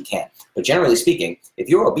doctors who can. But generally speaking, if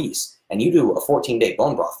you're obese and you do a 14-day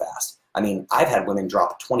bone broth fast, I mean, I've had women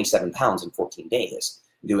drop 27 pounds in 14 days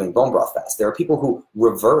doing bone broth fast. There are people who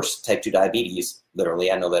reverse type 2 diabetes,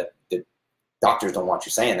 literally. I know that the doctors don't want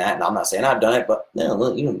you saying that, and I'm not saying I've done it, but no,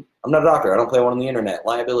 I'm not a doctor. I don't play one on the internet.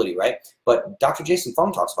 Liability, right? But Dr. Jason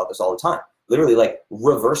Fung talks about this all the time. Literally, like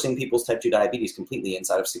reversing people's type 2 diabetes completely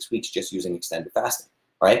inside of 6 weeks just using extended fasting,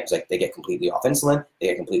 right? It's like they get completely off insulin, they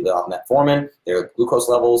get completely off metformin, their glucose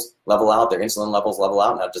levels level out, their insulin levels level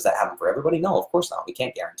out. Now, does that happen for everybody? No, of course not. We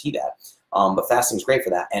can't guarantee that. But fasting is great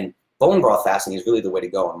for that. And bone broth fasting is really the way to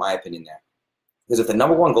go, in my opinion, there. Because if the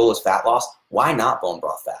number one goal is fat loss, why not bone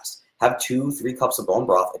broth fast? Have 2-3 cups of bone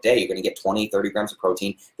broth a day. You're going to get 20-30 grams of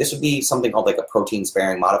protein. This would be something called like a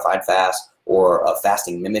protein-sparing modified fast or a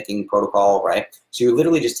fasting mimicking protocol, right? So you're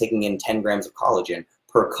literally just taking in 10 grams of collagen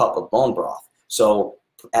per cup of bone broth. So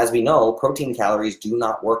as we know, protein calories do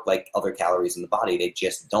not work like other calories in the body. They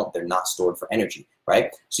just don't. They're not stored for energy, right?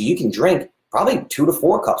 So you can drink probably 2 to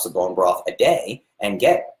 4 cups of bone broth a day and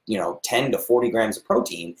get 10 to 40 grams of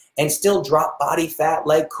protein and still drop body fat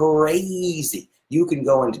like crazy. You can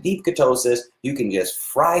go into deep ketosis. You can just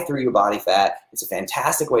fry through your body fat. It's a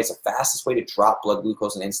fantastic way. It's the fastest way to drop blood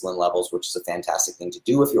glucose and insulin levels, which is a fantastic thing to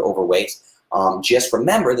do if you're overweight. Just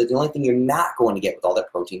remember that the only thing you're not going to get with all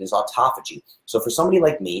that protein is autophagy. So for somebody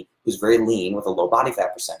like me, who's very lean with a low body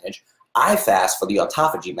fat percentage, I fast for the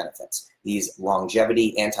autophagy benefits, these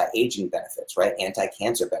longevity, anti-aging benefits, right?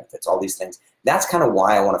 Anti-cancer benefits, all these things. That's kind of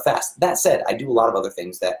why I want to fast. That said, I do a lot of other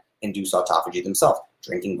things that induce autophagy themselves.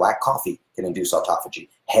 Drinking black coffee can induce autophagy.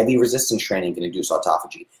 Heavy resistance training can induce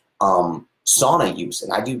autophagy. Sauna use,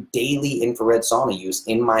 and I do daily infrared sauna use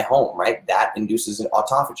in my home, right? That induces an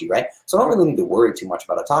autophagy, right? So I don't really need to worry too much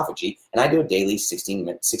about autophagy, and I do a daily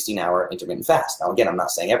 16-hour intermittent fast. Now, again, I'm not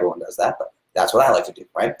saying everyone does that, but that's what I like to do,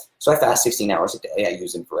 right? So I fast 16 hours a day. I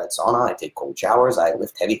use infrared sauna. I take cold showers. I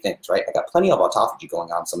lift heavy things, right? I got plenty of autophagy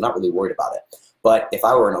going on, so I'm not really worried about it. But if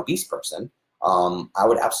I were an obese person, I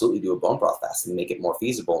would absolutely do a bone broth fast and make it more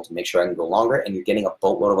feasible to make sure I can go longer, and you're getting a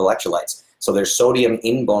boatload of electrolytes. So there's sodium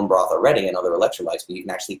in bone broth already and other electrolytes, but you can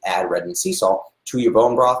actually add red sea salt to your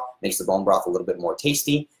bone broth, makes the bone broth a little bit more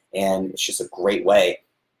tasty, and it's just a great way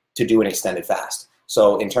to do an extended fast.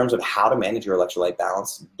 So in terms of how to manage your electrolyte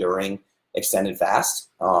balance during extended fast,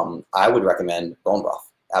 I would recommend bone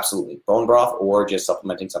broth, absolutely. Bone broth or just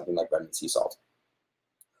supplementing something like red sea salt.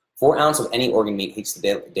 4 ounces of any organ meat heats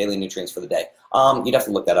the daily nutrients for the day. You'd have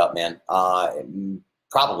to look that up, man.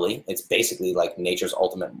 Probably. It's basically like nature's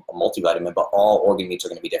ultimate multivitamin, but all organ meats are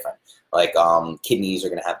going to be different. Like kidneys are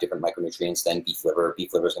going to have different micronutrients than beef liver.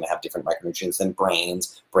 Beef liver is going to have different micronutrients than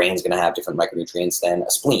brains. Brains going to have different micronutrients than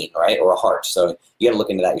a spleen, right, or a heart. So you got to look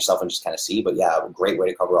into that yourself and just kind of see. But yeah, a great way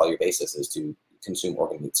to cover all your bases is to consume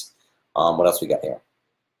organ meats. What else we got here?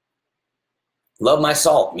 Love my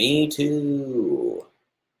salt. Me too.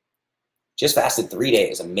 Just fasted 3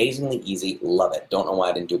 days. Amazingly easy. Love it. Don't know why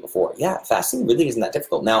I didn't do it before. Yeah, fasting really isn't that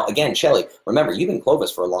difficult. Now, again, Shelly, remember, you've been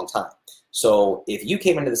Clovis for a long time. So if you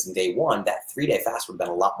came into this in day one, that 3-day fast would have been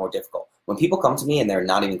a lot more difficult. When people come to me and they're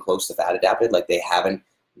not even close to fat adapted, like they haven't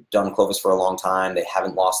done Clovis for a long time, they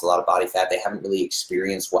haven't lost a lot of body fat, they haven't really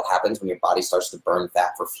experienced what happens when your body starts to burn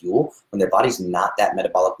fat for fuel, when their body's not that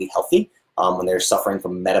metabolically healthy, when they're suffering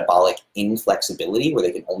from metabolic inflexibility where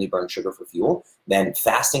they can only burn sugar for fuel, then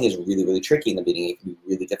fasting is really, really tricky in the beginning. It can be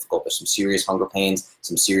really difficult. There's some serious hunger pains,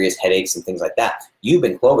 some serious headaches and things like that. You've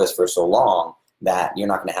been Clovis for so long that you're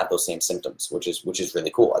not going to have those same symptoms, which is really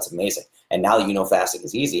cool. That's amazing. And now that you know fasting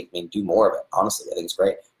is easy, I mean, do more of it. Honestly, I think it's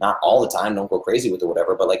great. Not all the time, don't go crazy with it or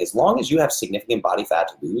whatever, but like as long as you have significant body fat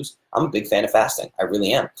to lose, I'm a big fan of fasting. I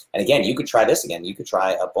really am. And again, you could try this again. You could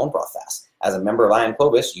try a bone broth fast. As a member of I Am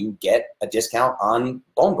Clovis, you get a discount on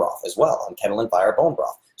bone broth as well, on Kettle and Fire bone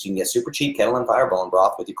broth. So you can get super cheap Kettle and Fire bone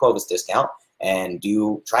broth with your Clovis discount and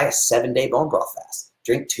try a 7-day bone broth fast.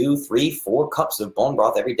 Drink 2, 3, 4 cups of bone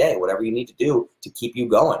broth every day, whatever you need to do to keep you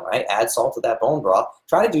going, right? Add salt to that bone broth.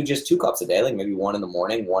 Try to do just 2 cups a day, like maybe 1 in the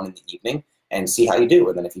morning, 1 in the evening, and see how you do.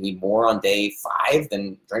 And then if you need more on day 5,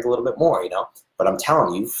 then drink a little bit more, But I'm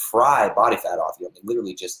telling you, fry body fat off you. I mean,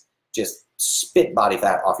 literally just spit body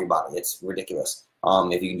fat off your body. It's ridiculous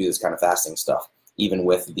if you can do this kind of fasting stuff. even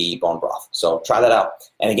with the bone broth. So try that out.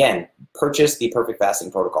 And again, purchase the Perfect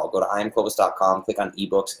Fasting Protocol. Go to iamclovis.com, click on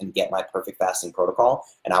ebooks, and get my Perfect Fasting Protocol,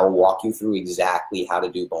 and I will walk you through exactly how to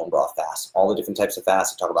do bone broth fast. All the different types of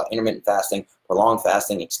fasts. I talk about intermittent fasting, prolonged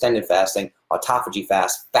fasting, extended fasting, autophagy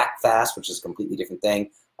fast, fat fast, which is a completely different thing,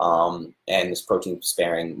 and this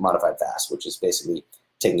protein-sparing modified fast, which is basically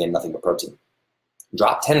taking in nothing but protein.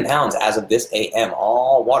 Drop 10 pounds as of this AM,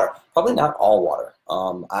 all water. Probably not all water.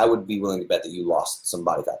 I would be willing to bet that you lost some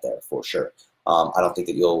body fat there for sure. I don't think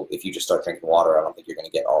that if you just start drinking water, I don't think you're going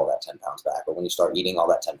to get all of that 10 pounds back. But when you start eating, all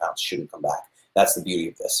that 10 pounds shouldn't come back. That's the beauty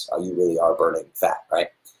of this. You really are burning fat, right?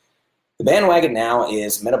 The bandwagon now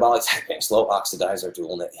is metabolic typing, slow oxidizer,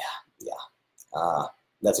 dual knit. Yeah.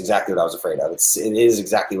 That's exactly what I was afraid of. It is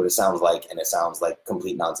exactly what it sounds like, and it sounds like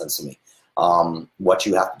complete nonsense to me. What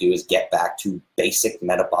you have to do is get back to basic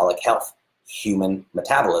metabolic health. Human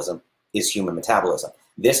metabolism is human metabolism.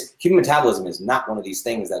 This human metabolism is not one of these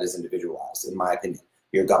things that is individualized, in my opinion.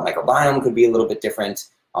 Your gut microbiome could be a little bit different.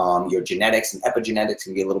 Your genetics and epigenetics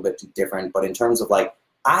can be a little bit different. But in terms of like,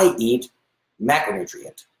 I eat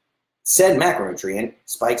macronutrient. Said macronutrient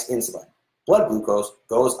spikes insulin. Blood glucose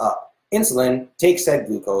goes up. Insulin takes said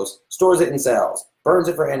glucose, stores it in cells, burns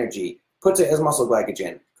it for energy, puts it as muscle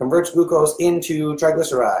glycogen, converts glucose into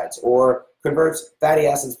triglycerides, or converts fatty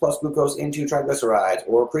acids plus glucose into triglycerides,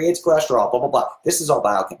 or creates cholesterol, blah, blah, blah. This is all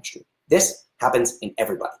biochemistry. This happens in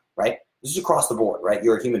everybody, right? This is across the board, right?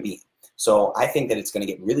 You're a human being. So I think that it's going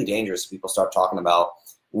to get really dangerous if people start talking about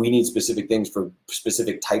we need specific things for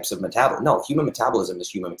specific types of metabolism. No, human metabolism is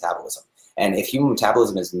human metabolism. And if human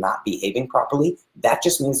metabolism is not behaving properly, that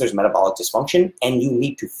just means there's metabolic dysfunction and you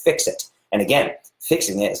need to fix it. And again,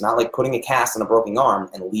 fixing it is not like putting a cast on a broken arm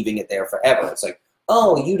and leaving it there forever. It's like,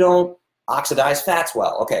 oh, you don't oxidize fats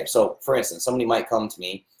well. Okay, so for instance, somebody might come to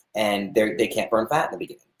me and they can't burn fat in the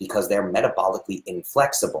beginning because they're metabolically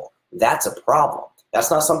inflexible. That's a problem. That's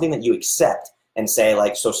not something that you accept and say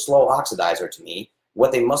like, so slow oxidizer to me.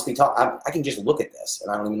 What they must be talking, I can just look at this and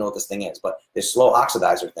I don't even know what this thing is, but this slow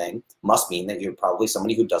oxidizer thing must mean that you're probably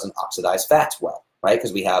somebody who doesn't oxidize fats well, right?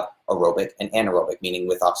 Because we have aerobic and anaerobic, meaning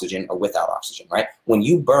with oxygen or without oxygen, right? When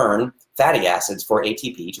you burn fatty acids for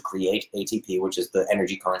ATP to create ATP, which is the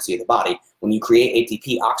energy currency of the body, when you create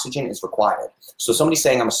ATP, oxygen is required. So somebody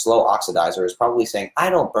saying I'm a slow oxidizer is probably saying I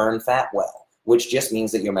don't burn fat well, which just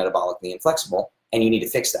means that you're metabolically inflexible and you need to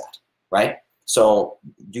fix that, right? So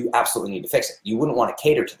you absolutely need to fix it. You wouldn't want to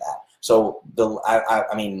cater to that. So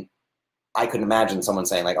I mean, I couldn't imagine someone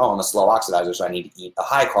saying like, oh, I'm a slow oxidizer, so I need to eat a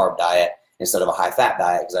high carb diet instead of a high fat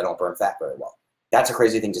diet because I don't burn fat very well. That's a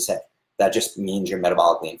crazy thing to say. That just means you're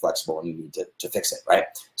metabolically inflexible and you need to fix it, right?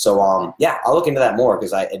 So yeah, I'll look into that more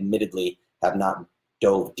because I admittedly have not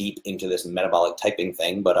dove deep into this metabolic typing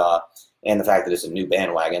thing, but and the fact that it's a new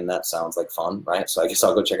bandwagon, that sounds like fun, right? So I guess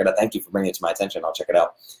I'll go check it out. Thank you for bringing it to my attention. I'll check it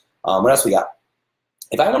out. What else we got?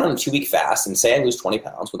 If I went on a 2-week fast and say I lose 20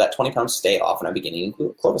 pounds, would that 20 pounds stay off and I begin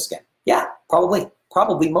eating Clovis again? Yeah, probably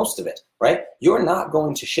most of it, right? You're not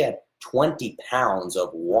going to shed 20 pounds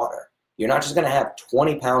of water. You're not just going to have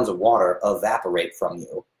 20 pounds of water evaporate from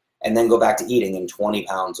you and then go back to eating and 20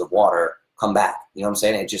 pounds of water come back. You know what I'm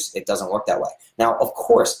saying? It doesn't work that way. Now, of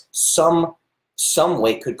course, some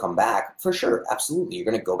weight could come back for sure. Absolutely. You're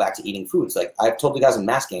going to go back to eating foods. Like I've told you guys in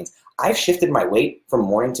mass gains, I've shifted my weight from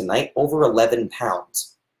morning to night over 11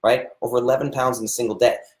 pounds, right? Over 11 pounds in a single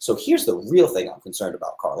day. So here's the real thing I'm concerned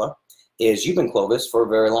about, Carla, is you've been Clovis for a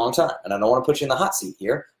very long time. And I don't want to put you in the hot seat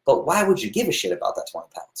here, but why would you give a shit about that 20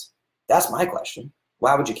 pounds? That's my question.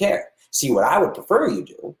 Why would you care? See, what I would prefer you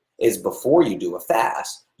do is before you do a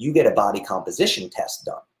fast, you get a body composition test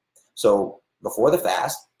done. So before the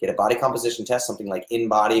fast, get a body composition test, something like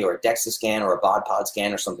InBody or a DEXA scan or a bod pod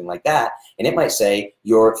scan or something like that. And it might say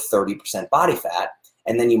you're 30% body fat.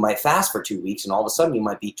 And then you might fast for 2 weeks and all of a sudden you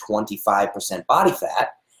might be 25% body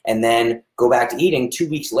fat. And then go back to eating 2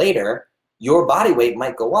 weeks later, your body weight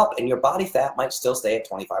might go up and your body fat might still stay at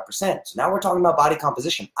 25%. So now we're talking about body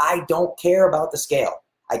composition. I don't care about the scale.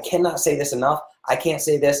 I cannot say this enough. I can't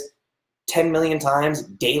say this 10 million times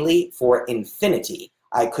daily for infinity.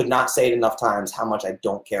 I could not say it enough times how much I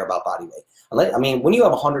don't care about body weight. I mean, when you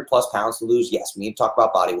have 100+ pounds to lose, yes, we need to talk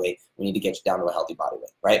about body weight. We need to get you down to a healthy body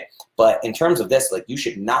weight, right? But in terms of this, like you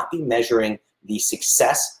should not be measuring the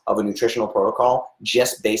success of a nutritional protocol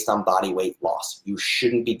just based on body weight loss. You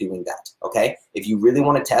shouldn't be doing that, okay? If you really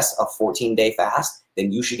want to test a 14-day fast,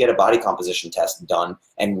 then you should get a body composition test done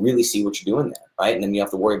and really see what you're doing there, right? And then you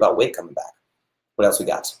have to worry about weight coming back. What else we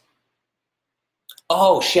got?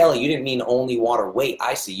 Oh, Shelly, you didn't mean only water. Wait,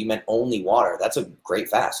 I see. You meant only water. That's a great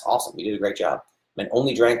fast. Awesome. You did a great job. I mean,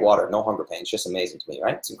 only drank water, no hunger pains. Just amazing to me,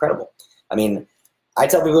 right? It's incredible. I mean, I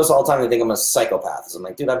tell people this all the time. They think I'm a psychopath. So I'm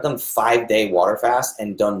like, dude, I've done 5-day water fast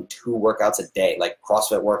and done 2 workouts a day, like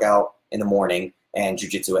CrossFit workout in the morning and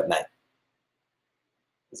jiu-jitsu at night.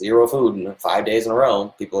 0 food in 5 days in a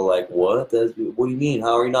row. People are like, what do you mean?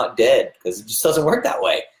 How are you not dead? Because it just doesn't work that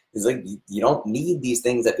way. It's like, you don't need these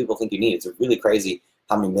things that people think you need. It's really crazy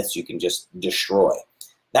how many myths you can just destroy.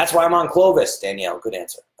 That's why I'm on Clovis, Danielle. Good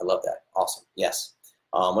answer. I love that. Awesome. Yes.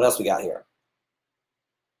 What else we got here?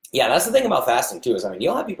 Yeah, that's the thing about fasting too, is, I mean,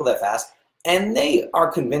 you'll have people that fast and they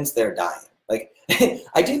are convinced they're dying. Like,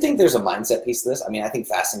 I do think there's a mindset piece to this. I mean, I think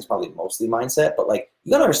fasting is probably mostly mindset, but like,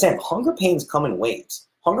 you gotta understand, hunger pains come in waves.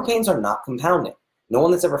 Hunger pains are not compounding. No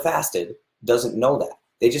one that's ever fasted doesn't know that.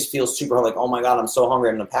 They just feel super like, oh my God, I'm so hungry,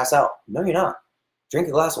 I'm gonna pass out. No, you're not. Drink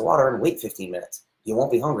a glass of water and wait 15 minutes. You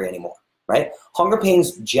won't be hungry anymore, right? Hunger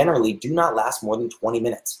pains generally do not last more than 20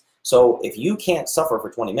 minutes. So if you can't suffer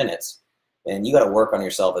for 20 minutes, then you gotta work on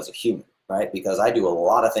yourself as a human, right? Because I do a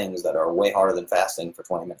lot of things that are way harder than fasting for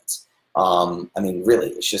 20 minutes. I mean, really,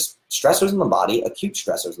 it's just stressors in the body, acute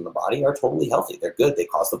stressors in the body are totally healthy. They're good. They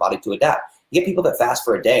cause the body to adapt. You get people that fast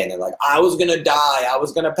for a day and they're like, I was going to die. I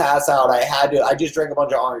was going to pass out. I just drank a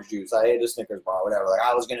bunch of orange juice. I ate a Snickers bar, whatever. Like,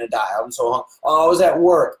 I was going to die. I'm so hungry. Oh, I was at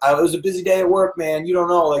work. It was a busy day at work, man. You don't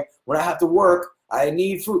know. Like, when I have to work, I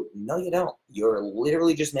need food. No, you don't. You're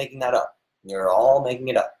literally just making that up. You're all making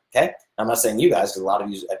it up. Okay? I'm not saying you guys, because a lot of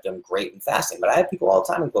you have done great in fasting, but I have people all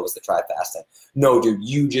the time in Clovis that try fasting. No, dude,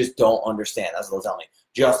 you just don't understand. That's what they'll tell me.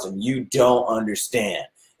 Justin, you don't understand.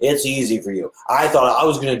 It's easy for you. I thought I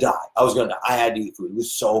was going to die. I was going to die. I had to eat food. It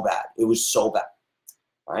was so bad. It was so bad.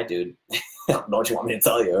 All right, dude. Know what you want me to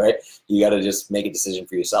tell you, right? You got to just make a decision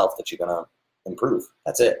for yourself that you're going to improve.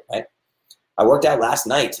 That's it, right? I worked out last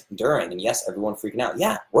night during, and yes, everyone freaking out.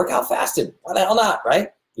 Yeah, workout fasted. Why the hell not, right?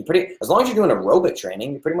 As long as you're doing aerobic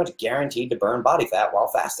training, you're pretty much guaranteed to burn body fat while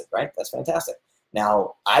fasted, right? That's fantastic.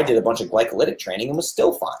 Now, I did a bunch of glycolytic training and was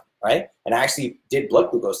still fine, right? And I actually did blood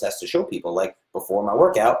glucose tests to show people, like, before my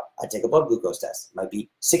workout, I take a blood glucose test. It might be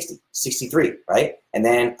 60, 63, right? And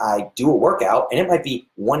then I do a workout, and it might be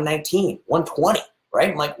 119, 120, right?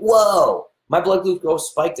 I'm like, whoa, my blood glucose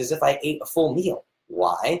spiked as if I ate a full meal.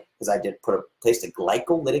 Why? Because I placed a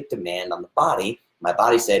glycolytic demand on the body. My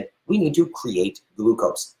body said, we need to create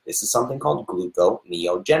glucose. This is something called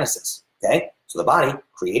gluconeogenesis, okay? So the body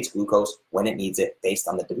creates glucose when it needs it based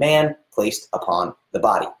on the demand placed upon the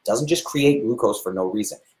body. It doesn't just create glucose for no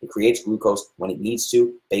reason. It creates glucose when it needs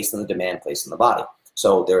to based on the demand placed on the body.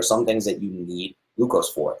 So there are some things that you need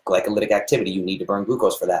glucose for. Glycolytic activity, you need to burn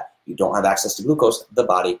glucose for that. You don't have access to glucose, the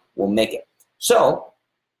body will make it. So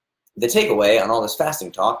the takeaway on all this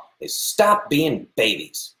fasting talk is stop being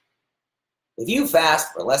babies. If you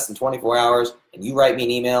fast for less than 24 hours and you write me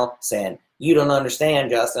an email saying, you don't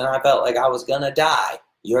understand, Justin, I felt like I was going to die,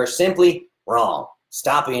 you're simply wrong.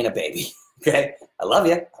 Stop being a baby, okay? I love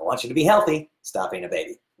you. I want you to be healthy. Stop being a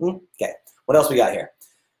baby. Okay, what else we got here?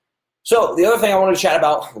 So the other thing I wanted to chat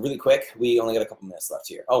about really quick, we only got a couple minutes left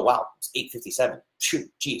here. Oh, wow, it's 8:57.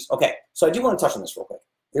 Shoot, geez. Okay, so I do want to touch on this real quick.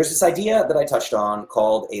 There's this idea that I touched on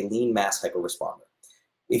called a lean mass hyperresponder.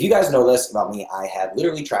 If you guys know this about me, I have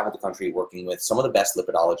literally traveled the country working with some of the best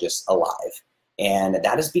lipidologists alive. And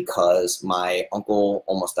that is because my uncle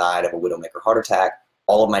almost died of a widowmaker heart attack.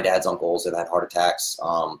 All of my dad's uncles have had heart attacks.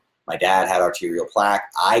 My dad had arterial plaque.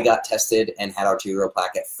 I got tested and had arterial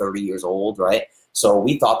plaque at 30 years old, right? So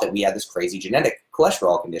we thought that we had this crazy genetic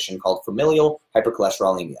cholesterol condition called familial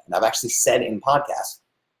hypercholesterolemia. And I've actually said in podcasts,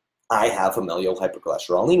 I have familial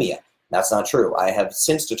hypercholesterolemia. That's not true. I have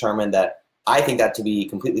since determined that I think that to be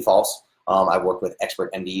completely false. I've worked with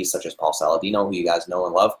expert MDs such as Paul Saladino, who you guys know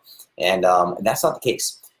and love, and that's not the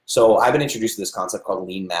case. So I've been introduced to this concept called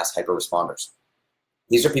lean mass hyperresponders.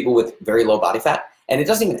 These are people with very low body fat, and it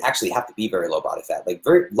doesn't even actually have to be very low body fat. Like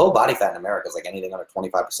very low body fat in America is like anything under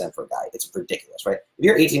 25% for a guy. It's ridiculous, right? If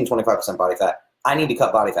you're 18 to 25% body fat, I need to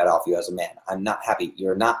cut body fat off you as a man. I'm not happy.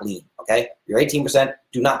 You're not lean, okay? You're 18%.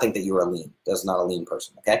 Do not think that you are lean. That's not a lean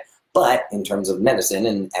person, okay? But in terms of medicine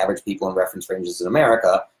and average people in reference ranges in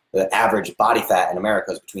America, the average body fat in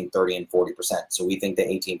America is between 30 and 40%. So we think that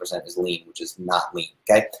 18% is lean, which is not lean,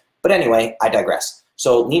 okay? But anyway, I digress.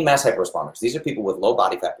 So lean mass hyperresponders, these are people with low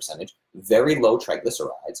body fat percentage, very low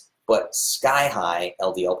triglycerides, but sky high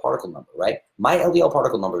LDL particle number, right? My LDL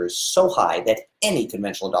particle number is so high that any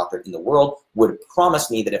conventional doctor in the world would promise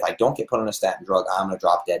me that if I don't get put on a statin drug, I'm gonna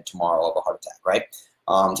drop dead tomorrow of a heart attack, right?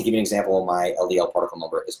 To give you an example, my LDL particle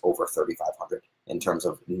number is over 3,500 in terms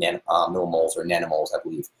of millimoles or nanomoles, I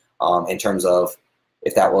believe. In terms of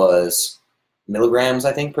if that was milligrams,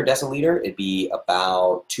 I think, per deciliter, it'd be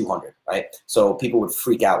about 200, right? So people would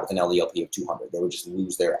freak out with an LDLP of 200. They would just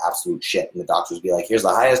lose their absolute shit. And the doctors would be like, here's the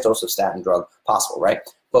highest dose of statin drug possible, right?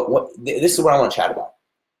 But this is what I want to chat about.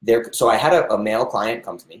 So I had a male client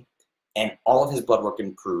come to me, and all of his blood work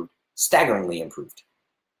improved, staggeringly improved.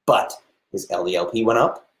 But his LDLP went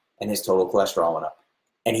up, and his total cholesterol went up.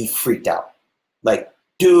 And he freaked out. Like,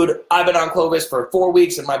 dude, I've been on Clovis for 4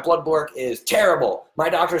 weeks and my blood work is terrible. My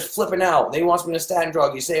doctor's flipping out. They want me on a statin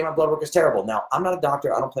drug. You say my blood work is terrible. Now, I'm not a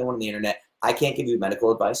doctor. I don't play one on the internet. I can't give you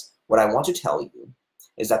medical advice. What I want to tell you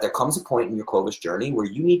is that there comes a point in your Clovis journey where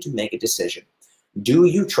you need to make a decision. Do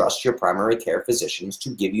you trust your primary care physicians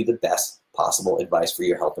to give you the best possible advice for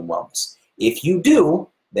your health and wellness? If you do,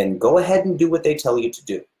 then go ahead and do what they tell you to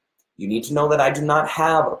do. You need to know that I do not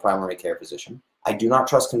have a primary care physician. I do not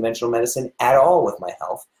trust conventional medicine at all with my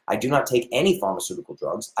health. I do not take any pharmaceutical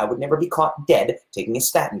drugs. I would never be caught dead taking a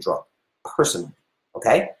statin drug, personally,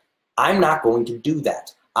 okay? I'm not going to do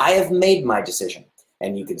that. I have made my decision.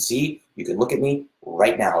 And you can see, you can look at me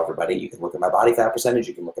right now, everybody. You can look at my body fat percentage.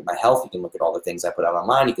 You can look at my health. You can look at all the things I put out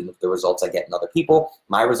online. You can look at the results I get in other people.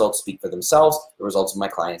 My results speak for themselves. The results of my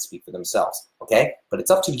clients speak for themselves, okay? But it's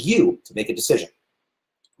up to you to make a decision.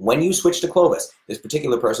 When you switch to Clovis, this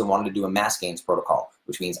particular person wanted to do a mass gains protocol,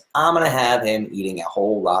 which means I'm going to have him eating a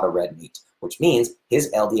whole lot of red meat, which means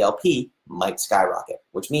his LDLP might skyrocket,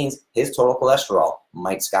 which means his total cholesterol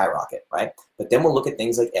might skyrocket, right? But then we'll look at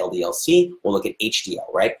things like LDL-C, we'll look at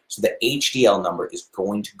HDL, right? So the HDL number is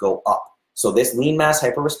going to go up. So this lean mass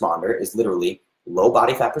hyperresponder is literally low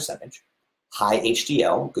body fat percentage, high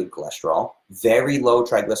HDL, good cholesterol, very low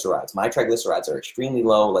triglycerides. My triglycerides are extremely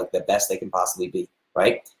low, like the best they can possibly be.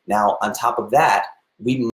 Right? Now, on top of that,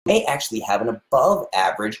 we may actually have an above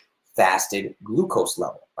average fasted glucose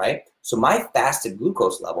level, right? So my fasted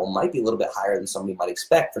glucose level might be a little bit higher than somebody might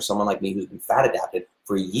expect for someone like me who's been fat adapted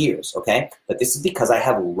for years, okay? But this is because I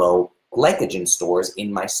have low glycogen stores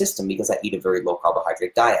in my system because I eat a very low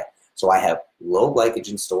carbohydrate diet. So I have low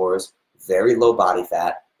glycogen stores, very low body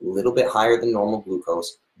fat, a little bit higher than normal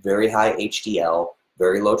glucose, very high HDL,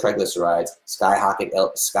 very low triglycerides, sky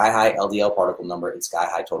high LDL particle number, and sky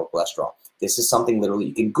high total cholesterol. This is something literally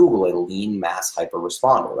you can Google a lean mass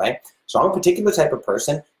hyperresponder, right? So I'm a particular type of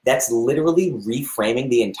person that's literally reframing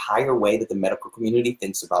the entire way that the medical community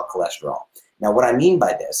thinks about cholesterol. Now, what I mean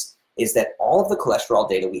by this is that all of the cholesterol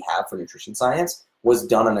data we have for nutrition science was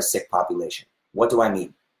done on a sick population. What do I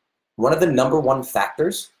mean? One of the #1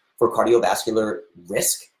 factors for cardiovascular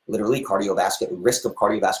risk, literally risk of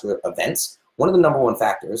cardiovascular events, one of the #1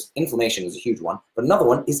 factors, inflammation is a huge one, but another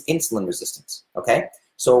one is insulin resistance, okay?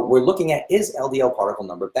 So we're looking at, is LDL particle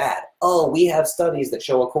number bad? Oh, we have studies that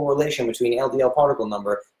show a correlation between LDL particle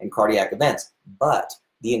number and cardiac events, but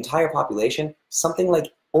the entire population, something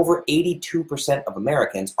like over 82% of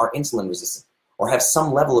Americans are insulin resistant or have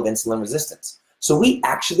some level of insulin resistance. So we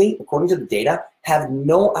actually, according to the data, have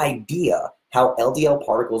no idea how LDL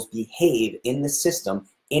particles behave in the system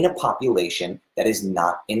in a population that is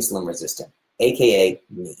not insulin resistant. AKA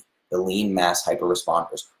me, the lean mass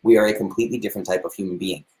hyperresponders. We are a completely different type of human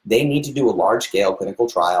being. They need to do a large-scale clinical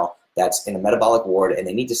trial that's in a metabolic ward, and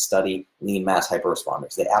they need to study lean mass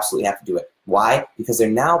hyperresponders. They absolutely have to do it. Why? Because they're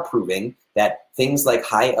now proving that things like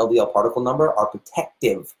high LDL particle number are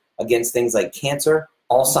protective against things like cancer,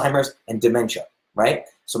 Alzheimer's, and dementia, right?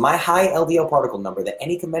 So my high LDL particle number that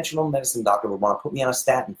any conventional medicine doctor would want to put me on a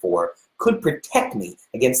statin for could protect me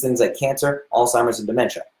against things like cancer, Alzheimer's, and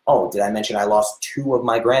dementia. Oh, did I mention I lost 2 of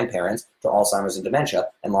my grandparents to Alzheimer's and dementia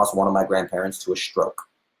and lost 1 of my grandparents to a stroke,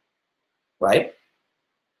 right?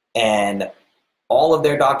 And all of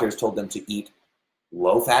their doctors told them to eat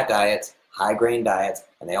low-fat diets, high-grain diets,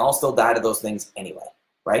 and they all still died of those things anyway,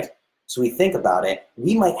 right? So we think about it,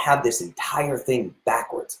 we might have this entire thing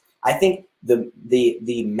backwards. I think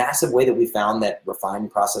the massive way that we found that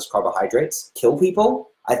refined processed carbohydrates kill people,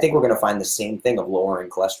 I think we're going to find the same thing of lowering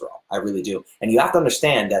cholesterol. I really do. And you have to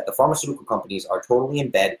understand that the pharmaceutical companies are totally in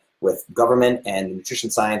bed with government and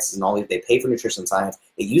nutrition science and all that. They pay for nutrition science.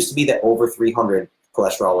 It used to be that over 300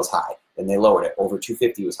 cholesterol was high. Then they lowered it. Over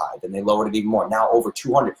 250 was high. Then they lowered it even more. Now over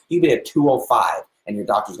 200. You can be at 205 and your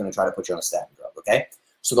doctor's going to try to put you on a statin drug, okay?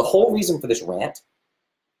 So the whole reason for this rant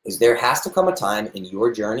is there has to come a time in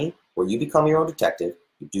your journey where you become your own detective,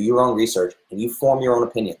 you do your own research, and you form your own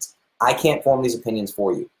opinions. I can't form these opinions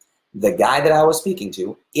for you. The guy that I was speaking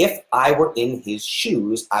to, if I were in his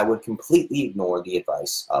shoes, I would completely ignore the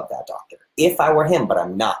advice of that doctor. If I were him, but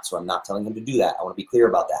I'm not, so I'm not telling him to do that. I want to be clear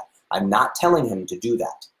about that. I'm not telling him to do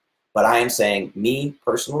that. But I am saying, me,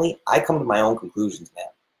 personally, I come to my own conclusions, man.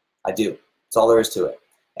 I do. That's all there is to it.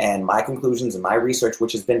 And my conclusions and my research,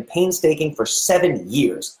 which has been painstaking for 7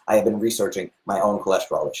 years, I have been researching my own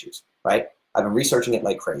cholesterol issues, right? I've been researching it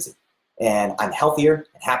like crazy. And I'm healthier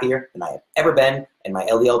and happier than I have ever been, and my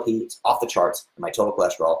LDL-P is off the charts, and my total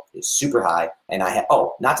cholesterol is super high, and I have,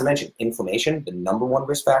 oh, not to mention inflammation, the #1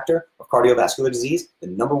 risk factor of cardiovascular disease, the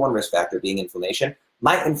 #1 risk factor being inflammation.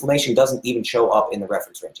 My inflammation doesn't even show up in the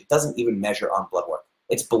reference range. It doesn't even measure on blood work.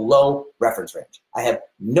 It's below reference range. I have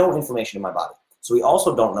no inflammation in my body. So we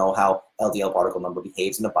also don't know how LDL particle number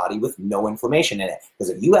behaves in a body with no inflammation in it. Because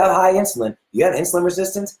if you have high insulin, you have insulin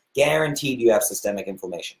resistance, guaranteed you have systemic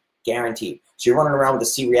inflammation. Guaranteed. So you're running around with a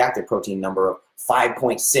C-reactive protein number of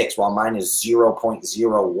 5.6 while mine is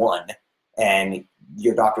 0.01, and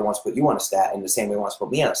your doctor wants to put you on a statin the same way he wants to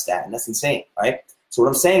put me on a statin. That's insane, right? So what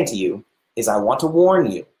I'm saying to you is I want to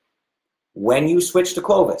warn you, when you switch to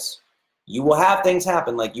Clovis, you will have things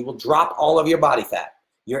happen like you will drop all of your body fat.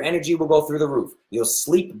 Your energy will go through the roof. You'll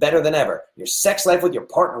sleep better than ever. Your sex life with your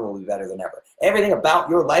partner will be better than ever. Everything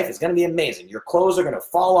about your life is going to be amazing. Your clothes are going to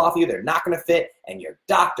fall off you. They're not going to fit. And your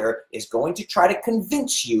doctor is going to try to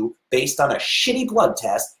convince you, based on a shitty blood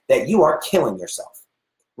test, that you are killing yourself.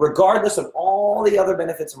 Regardless of all the other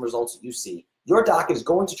benefits and results that you see, your doc is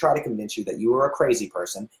going to try to convince you that you are a crazy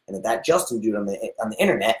person and that Justin dude on the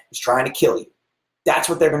internet is trying to kill you. That's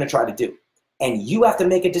what they're going to try to do. And you have to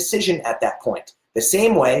make a decision at that point. The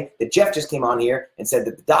same way that Jeff just came on here and said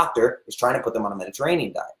that the doctor is trying to put them on a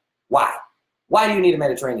Mediterranean diet. Why? Why do you need a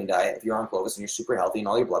Mediterranean diet if you're on Clovis and you're super healthy and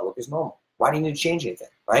all your blood work is normal? Why do you need to change anything,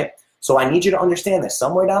 right? So I need you to understand this.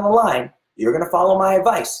 Somewhere down the line, you're going to follow my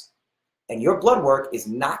advice. And your blood work is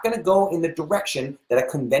not going to go in the direction that a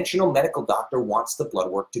conventional medical doctor wants the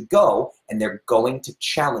blood work to go, and they're going to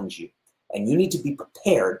challenge you. And you need to be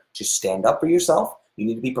prepared to stand up for yourself. You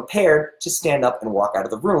need to be prepared to stand up and walk out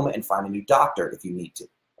of the room and find a new doctor if you need to,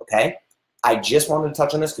 okay? I just wanted to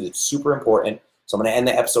touch on this because it's super important. So I'm going to end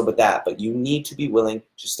the episode with that. But you need to be willing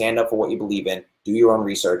to stand up for what you believe in. Do your own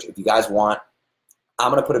research. If you guys want,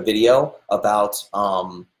 I'm going to put a video about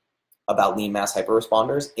lean mass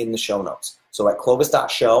hyperresponders in the show notes. So at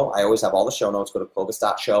clovis.show, I always have all the show notes. Go to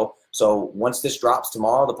clovis.show. So once this drops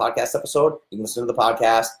tomorrow, the podcast episode, you can listen to the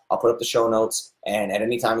podcast. I'll put up the show notes. And at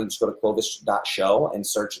any time, you can just go to clovis.show and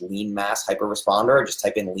search lean mass hyperresponder, or just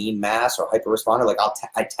type in lean mass or hyperresponder. Like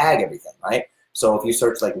I tag everything, right? So if you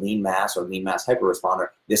search like lean mass or lean mass hyperresponder,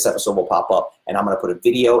 this episode will pop up. And I'm going to put a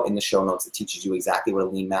video in the show notes that teaches you exactly what a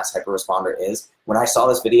lean mass hyperresponder is. When I saw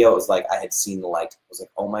this video, it was like I had seen the light. I was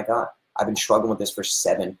like, oh my God, I've been struggling with this for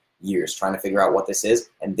 7 years trying to figure out what this is,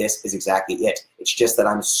 and this is exactly it. It's just that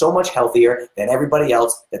I'm so much healthier than everybody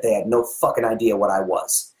else that they had no fucking idea what I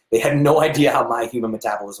was. They had no idea how my human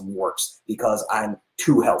metabolism works because I'm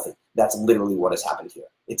too healthy. That's literally what has happened here.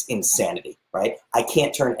 It's insanity, right? I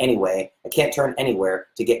can't turn anywhere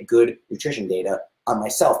to get good nutrition data on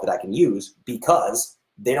myself that I can use because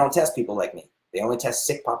they don't test people like me. They only test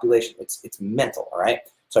sick population. It's mental, all right?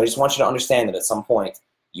 So I just want you to understand that at some point,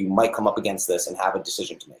 you might come up against this and have a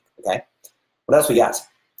decision to make, okay? What else we got?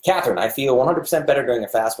 Catherine, I feel 100% better during a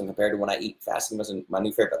fast when compared to when I eat. Fasting wasn't my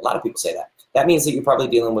new favorite. A lot of people say that. That means that you're probably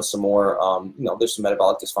dealing with some more, there's some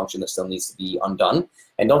metabolic dysfunction that still needs to be undone.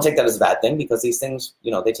 And don't take that as a bad thing because these things,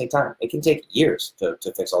 they take time. It can take years to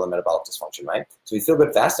fix all the metabolic dysfunction, right? So if you feel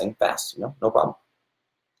good fasting, fast, no problem.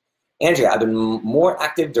 Andrea, I've been more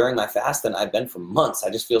active during my fast than I've been for months. I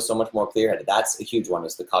just feel so much more clear-headed. That's a huge one,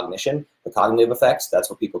 is the cognition, the cognitive effects. That's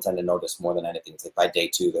what people tend to notice more than anything. It's like by day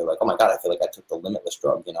 2, they're like, oh my God, I feel like I took the limitless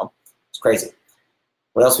drug, It's crazy.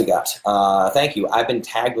 What else we got? Thank you. I've been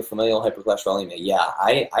tagged with familial hypercholesterolemia. Yeah,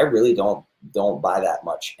 I really don't buy that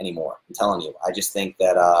much anymore. I'm telling you. I just think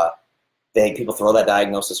that people throw that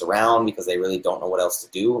diagnosis around because they really don't know what else to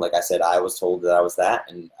do. Like I said, I was told that I was that,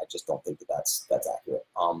 and I just don't think that that's accurate.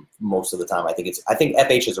 Most of the time, I think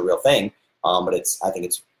FH is a real thing, but I think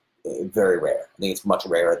it's very rare. I think it's much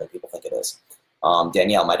rarer than people think it is.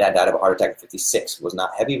 Danielle, my dad died of a heart attack at 56. Was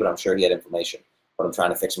not heavy, but I'm sure he had inflammation. But I'm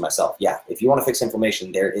trying to fix it myself. Yeah, if you want to fix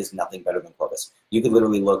inflammation, there is nothing better than Clovis. You could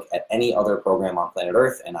literally look at any other program on planet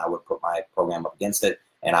Earth, and I would put my program up against it,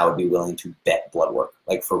 and I would be willing to bet blood work,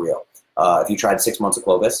 like for real. If you tried 6 months of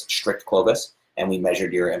Clovis, strict Clovis, and we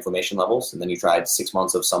measured your inflammation levels, and then you tried 6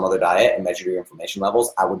 months of some other diet and measured your inflammation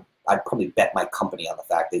levels, I'd probably bet my company on the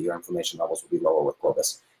fact that your inflammation levels would be lower with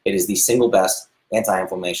Clovis. It is the single best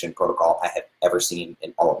anti-inflammation protocol I have ever seen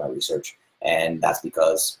in all of my research, and that's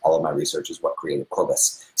because all of my research is what created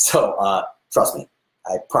Clovis. So trust me,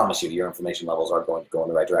 I promise you your inflammation levels are going to go in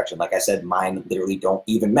the right direction. Like I said, mine literally don't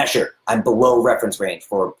even measure. I'm below reference range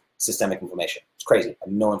for systemic inflammation. It's crazy. I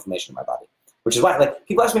have no inflammation in my body, which is why, like,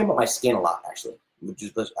 people ask me about my skin a lot, actually.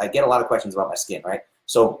 I get a lot of questions about my skin, right?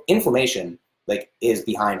 So inflammation like is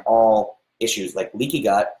behind all issues. Like leaky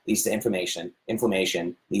gut leads to inflammation.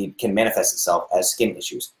 Inflammation can manifest itself as skin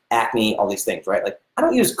issues, acne, all these things, right? Like I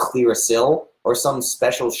don't use Clearasil or some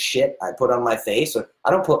special shit I put on my face, or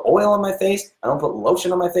I don't put oil on my face. I don't put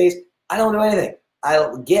lotion on my face. I don't do anything.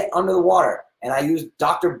 I get under the water and I use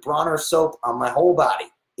Dr. Bronner soap on my whole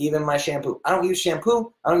body, even my shampoo. I don't use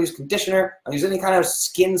shampoo. I don't use conditioner. I don't use any kind of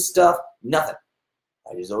skin stuff, nothing.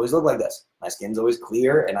 I just always look like this. My skin's always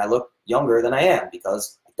clear and I look younger than I am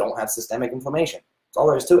because I don't have systemic inflammation. That's all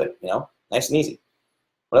there is to it, you know, nice and easy.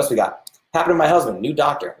 What else we got? Happened to my husband, new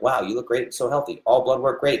doctor. Wow, you look great, so healthy. All blood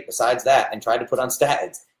work great besides that, and tried to put on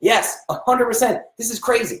statins. Yes, 100%. This is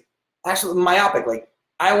crazy. Actually, myopic. Like,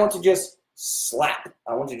 I want to just slap.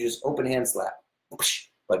 I want to just open hand slap.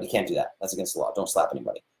 But you can't do that. That's against the law. Don't slap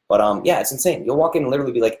anybody. But yeah, it's insane. You'll walk in and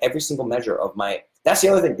literally be like, every single measure of my, that's the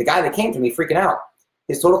other thing. The guy that came to me freaking out,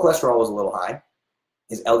 his total cholesterol was a little high.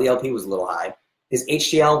 His LDLP was a little high. His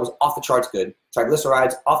HDL was off the charts good.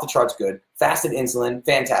 Triglycerides, off the charts good. Fasted insulin,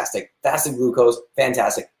 fantastic. Fasted glucose,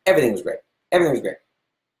 fantastic. Everything was great. Everything was great.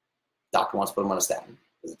 Doctor wants to put him on a statin.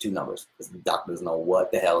 Those are two numbers because the doctor doesn't know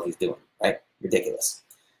what the hell he's doing, right? Ridiculous.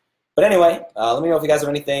 But anyway, let me know if you guys have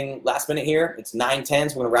anything last minute here. It's 9:10, so we're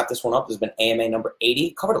going to wrap this one up. This has been AMA number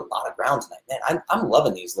 80. Covered a lot of ground tonight. Man, I'm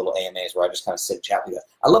loving these little AMAs where I just kind of sit and chat with you guys.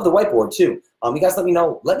 I love the whiteboard too. You guys let me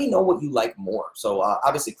know what you like more. So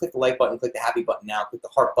obviously click the like button, click the happy button now, click the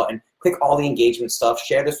heart button, click all the engagement stuff,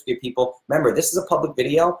 share this with your people. Remember, this is a public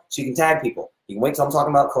video, so you can tag people. You can wait till I'm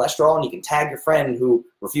talking about cholesterol, and you can tag your friend who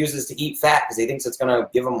refuses to eat fat because he thinks it's going to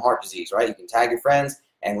give him heart disease, right? You can tag your friends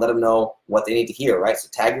and let them know what they need to hear, right? So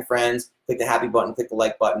tag your friends, click the happy button, click the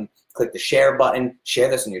like button, click the share button,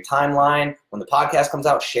 share this in your timeline. When the podcast comes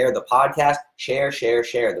out, share the podcast, share, share,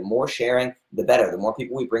 share. The more sharing, the better. The more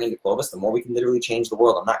people we bring into Clovis, the more we can literally change the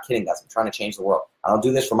world. I'm not kidding, guys. I'm trying to change the world. I don't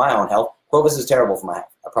do this for my own health. Clovis is terrible for my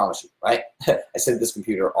health, I promise you, right? I sit at this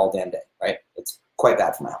computer all damn day, right? It's quite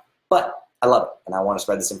bad for my health. But I love it, and I want to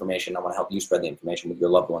spread this information. I want to help you spread the information with your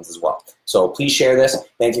loved ones as well. So please share this.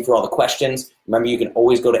 Thank you for all the questions. Remember, you can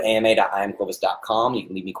always go to ama.iamclovis.com. You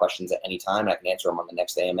can leave me questions at any time, and I can answer them on the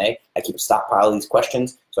next AMA. I keep a stockpile of these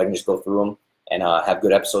questions, so I can just go through them and have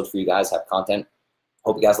good episodes for you guys, have content.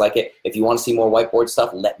 Hope you guys like it. If you want to see more whiteboard stuff,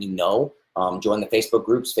 let me know. Join the Facebook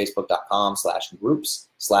groups,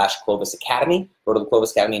 facebook.com/groups/Clovis Academy. Go to the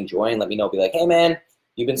Clovis Academy and join. Let me know. Be like, hey, man,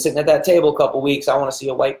 you've been sitting at that table a couple weeks. I want to see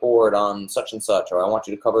a whiteboard on such and such, or I want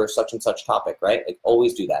you to cover such and such topic, right? Like,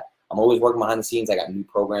 always do that. I'm always working behind the scenes. I got new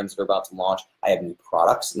programs that are about to launch. I have new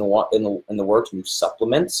products in the works, new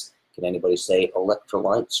supplements. Can anybody say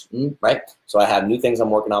electrolytes? Right? So I have new things I'm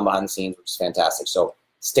working on behind the scenes, which is fantastic. So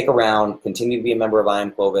stick around. Continue to be a member of I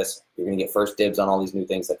Am Clovis. You're going to get first dibs on all these new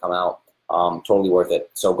things that come out. Totally worth it.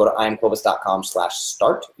 So go to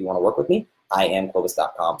iamclovis.com/start if you want to work with me.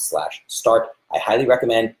 iamclovis.com/start. I highly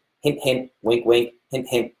recommend, hint, hint, wink, wink, hint,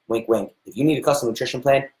 hint, wink, wink. If you need a custom nutrition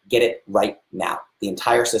plan, get it right now. The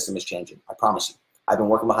entire system is changing. I promise you. I've been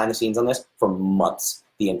working behind the scenes on this for months.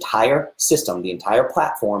 The entire system, the entire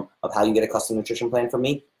platform of how you get a custom nutrition plan from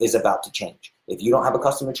me is about to change. If you don't have a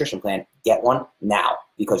custom nutrition plan, get one now,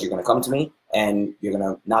 because you're going to come to me and you're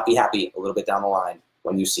going to not be happy a little bit down the line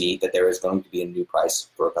when you see that there is going to be a new price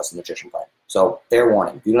for a custom nutrition plan. So fair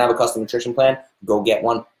warning, if you don't have a custom nutrition plan, go get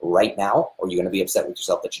one right now, or you're going to be upset with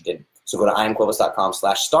yourself that you didn't. So go to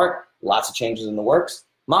iamclovis.com/start. Lots of changes in the works.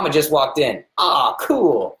 Mama just walked in. Ah,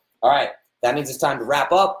 cool. All right, that means it's time to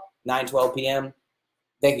wrap up. 9:12 p.m.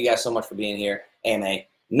 Thank you guys so much for being here. AMA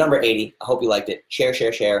number 80. I hope you liked it. Share,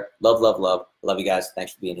 share, share. Love, love, love. Love you guys.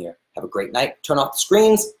 Thanks for being here. Have a great night. Turn off the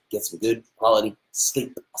screens. Get some good quality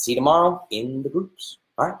sleep. I'll see you tomorrow in the groups.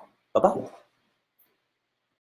 All right. Bye-bye.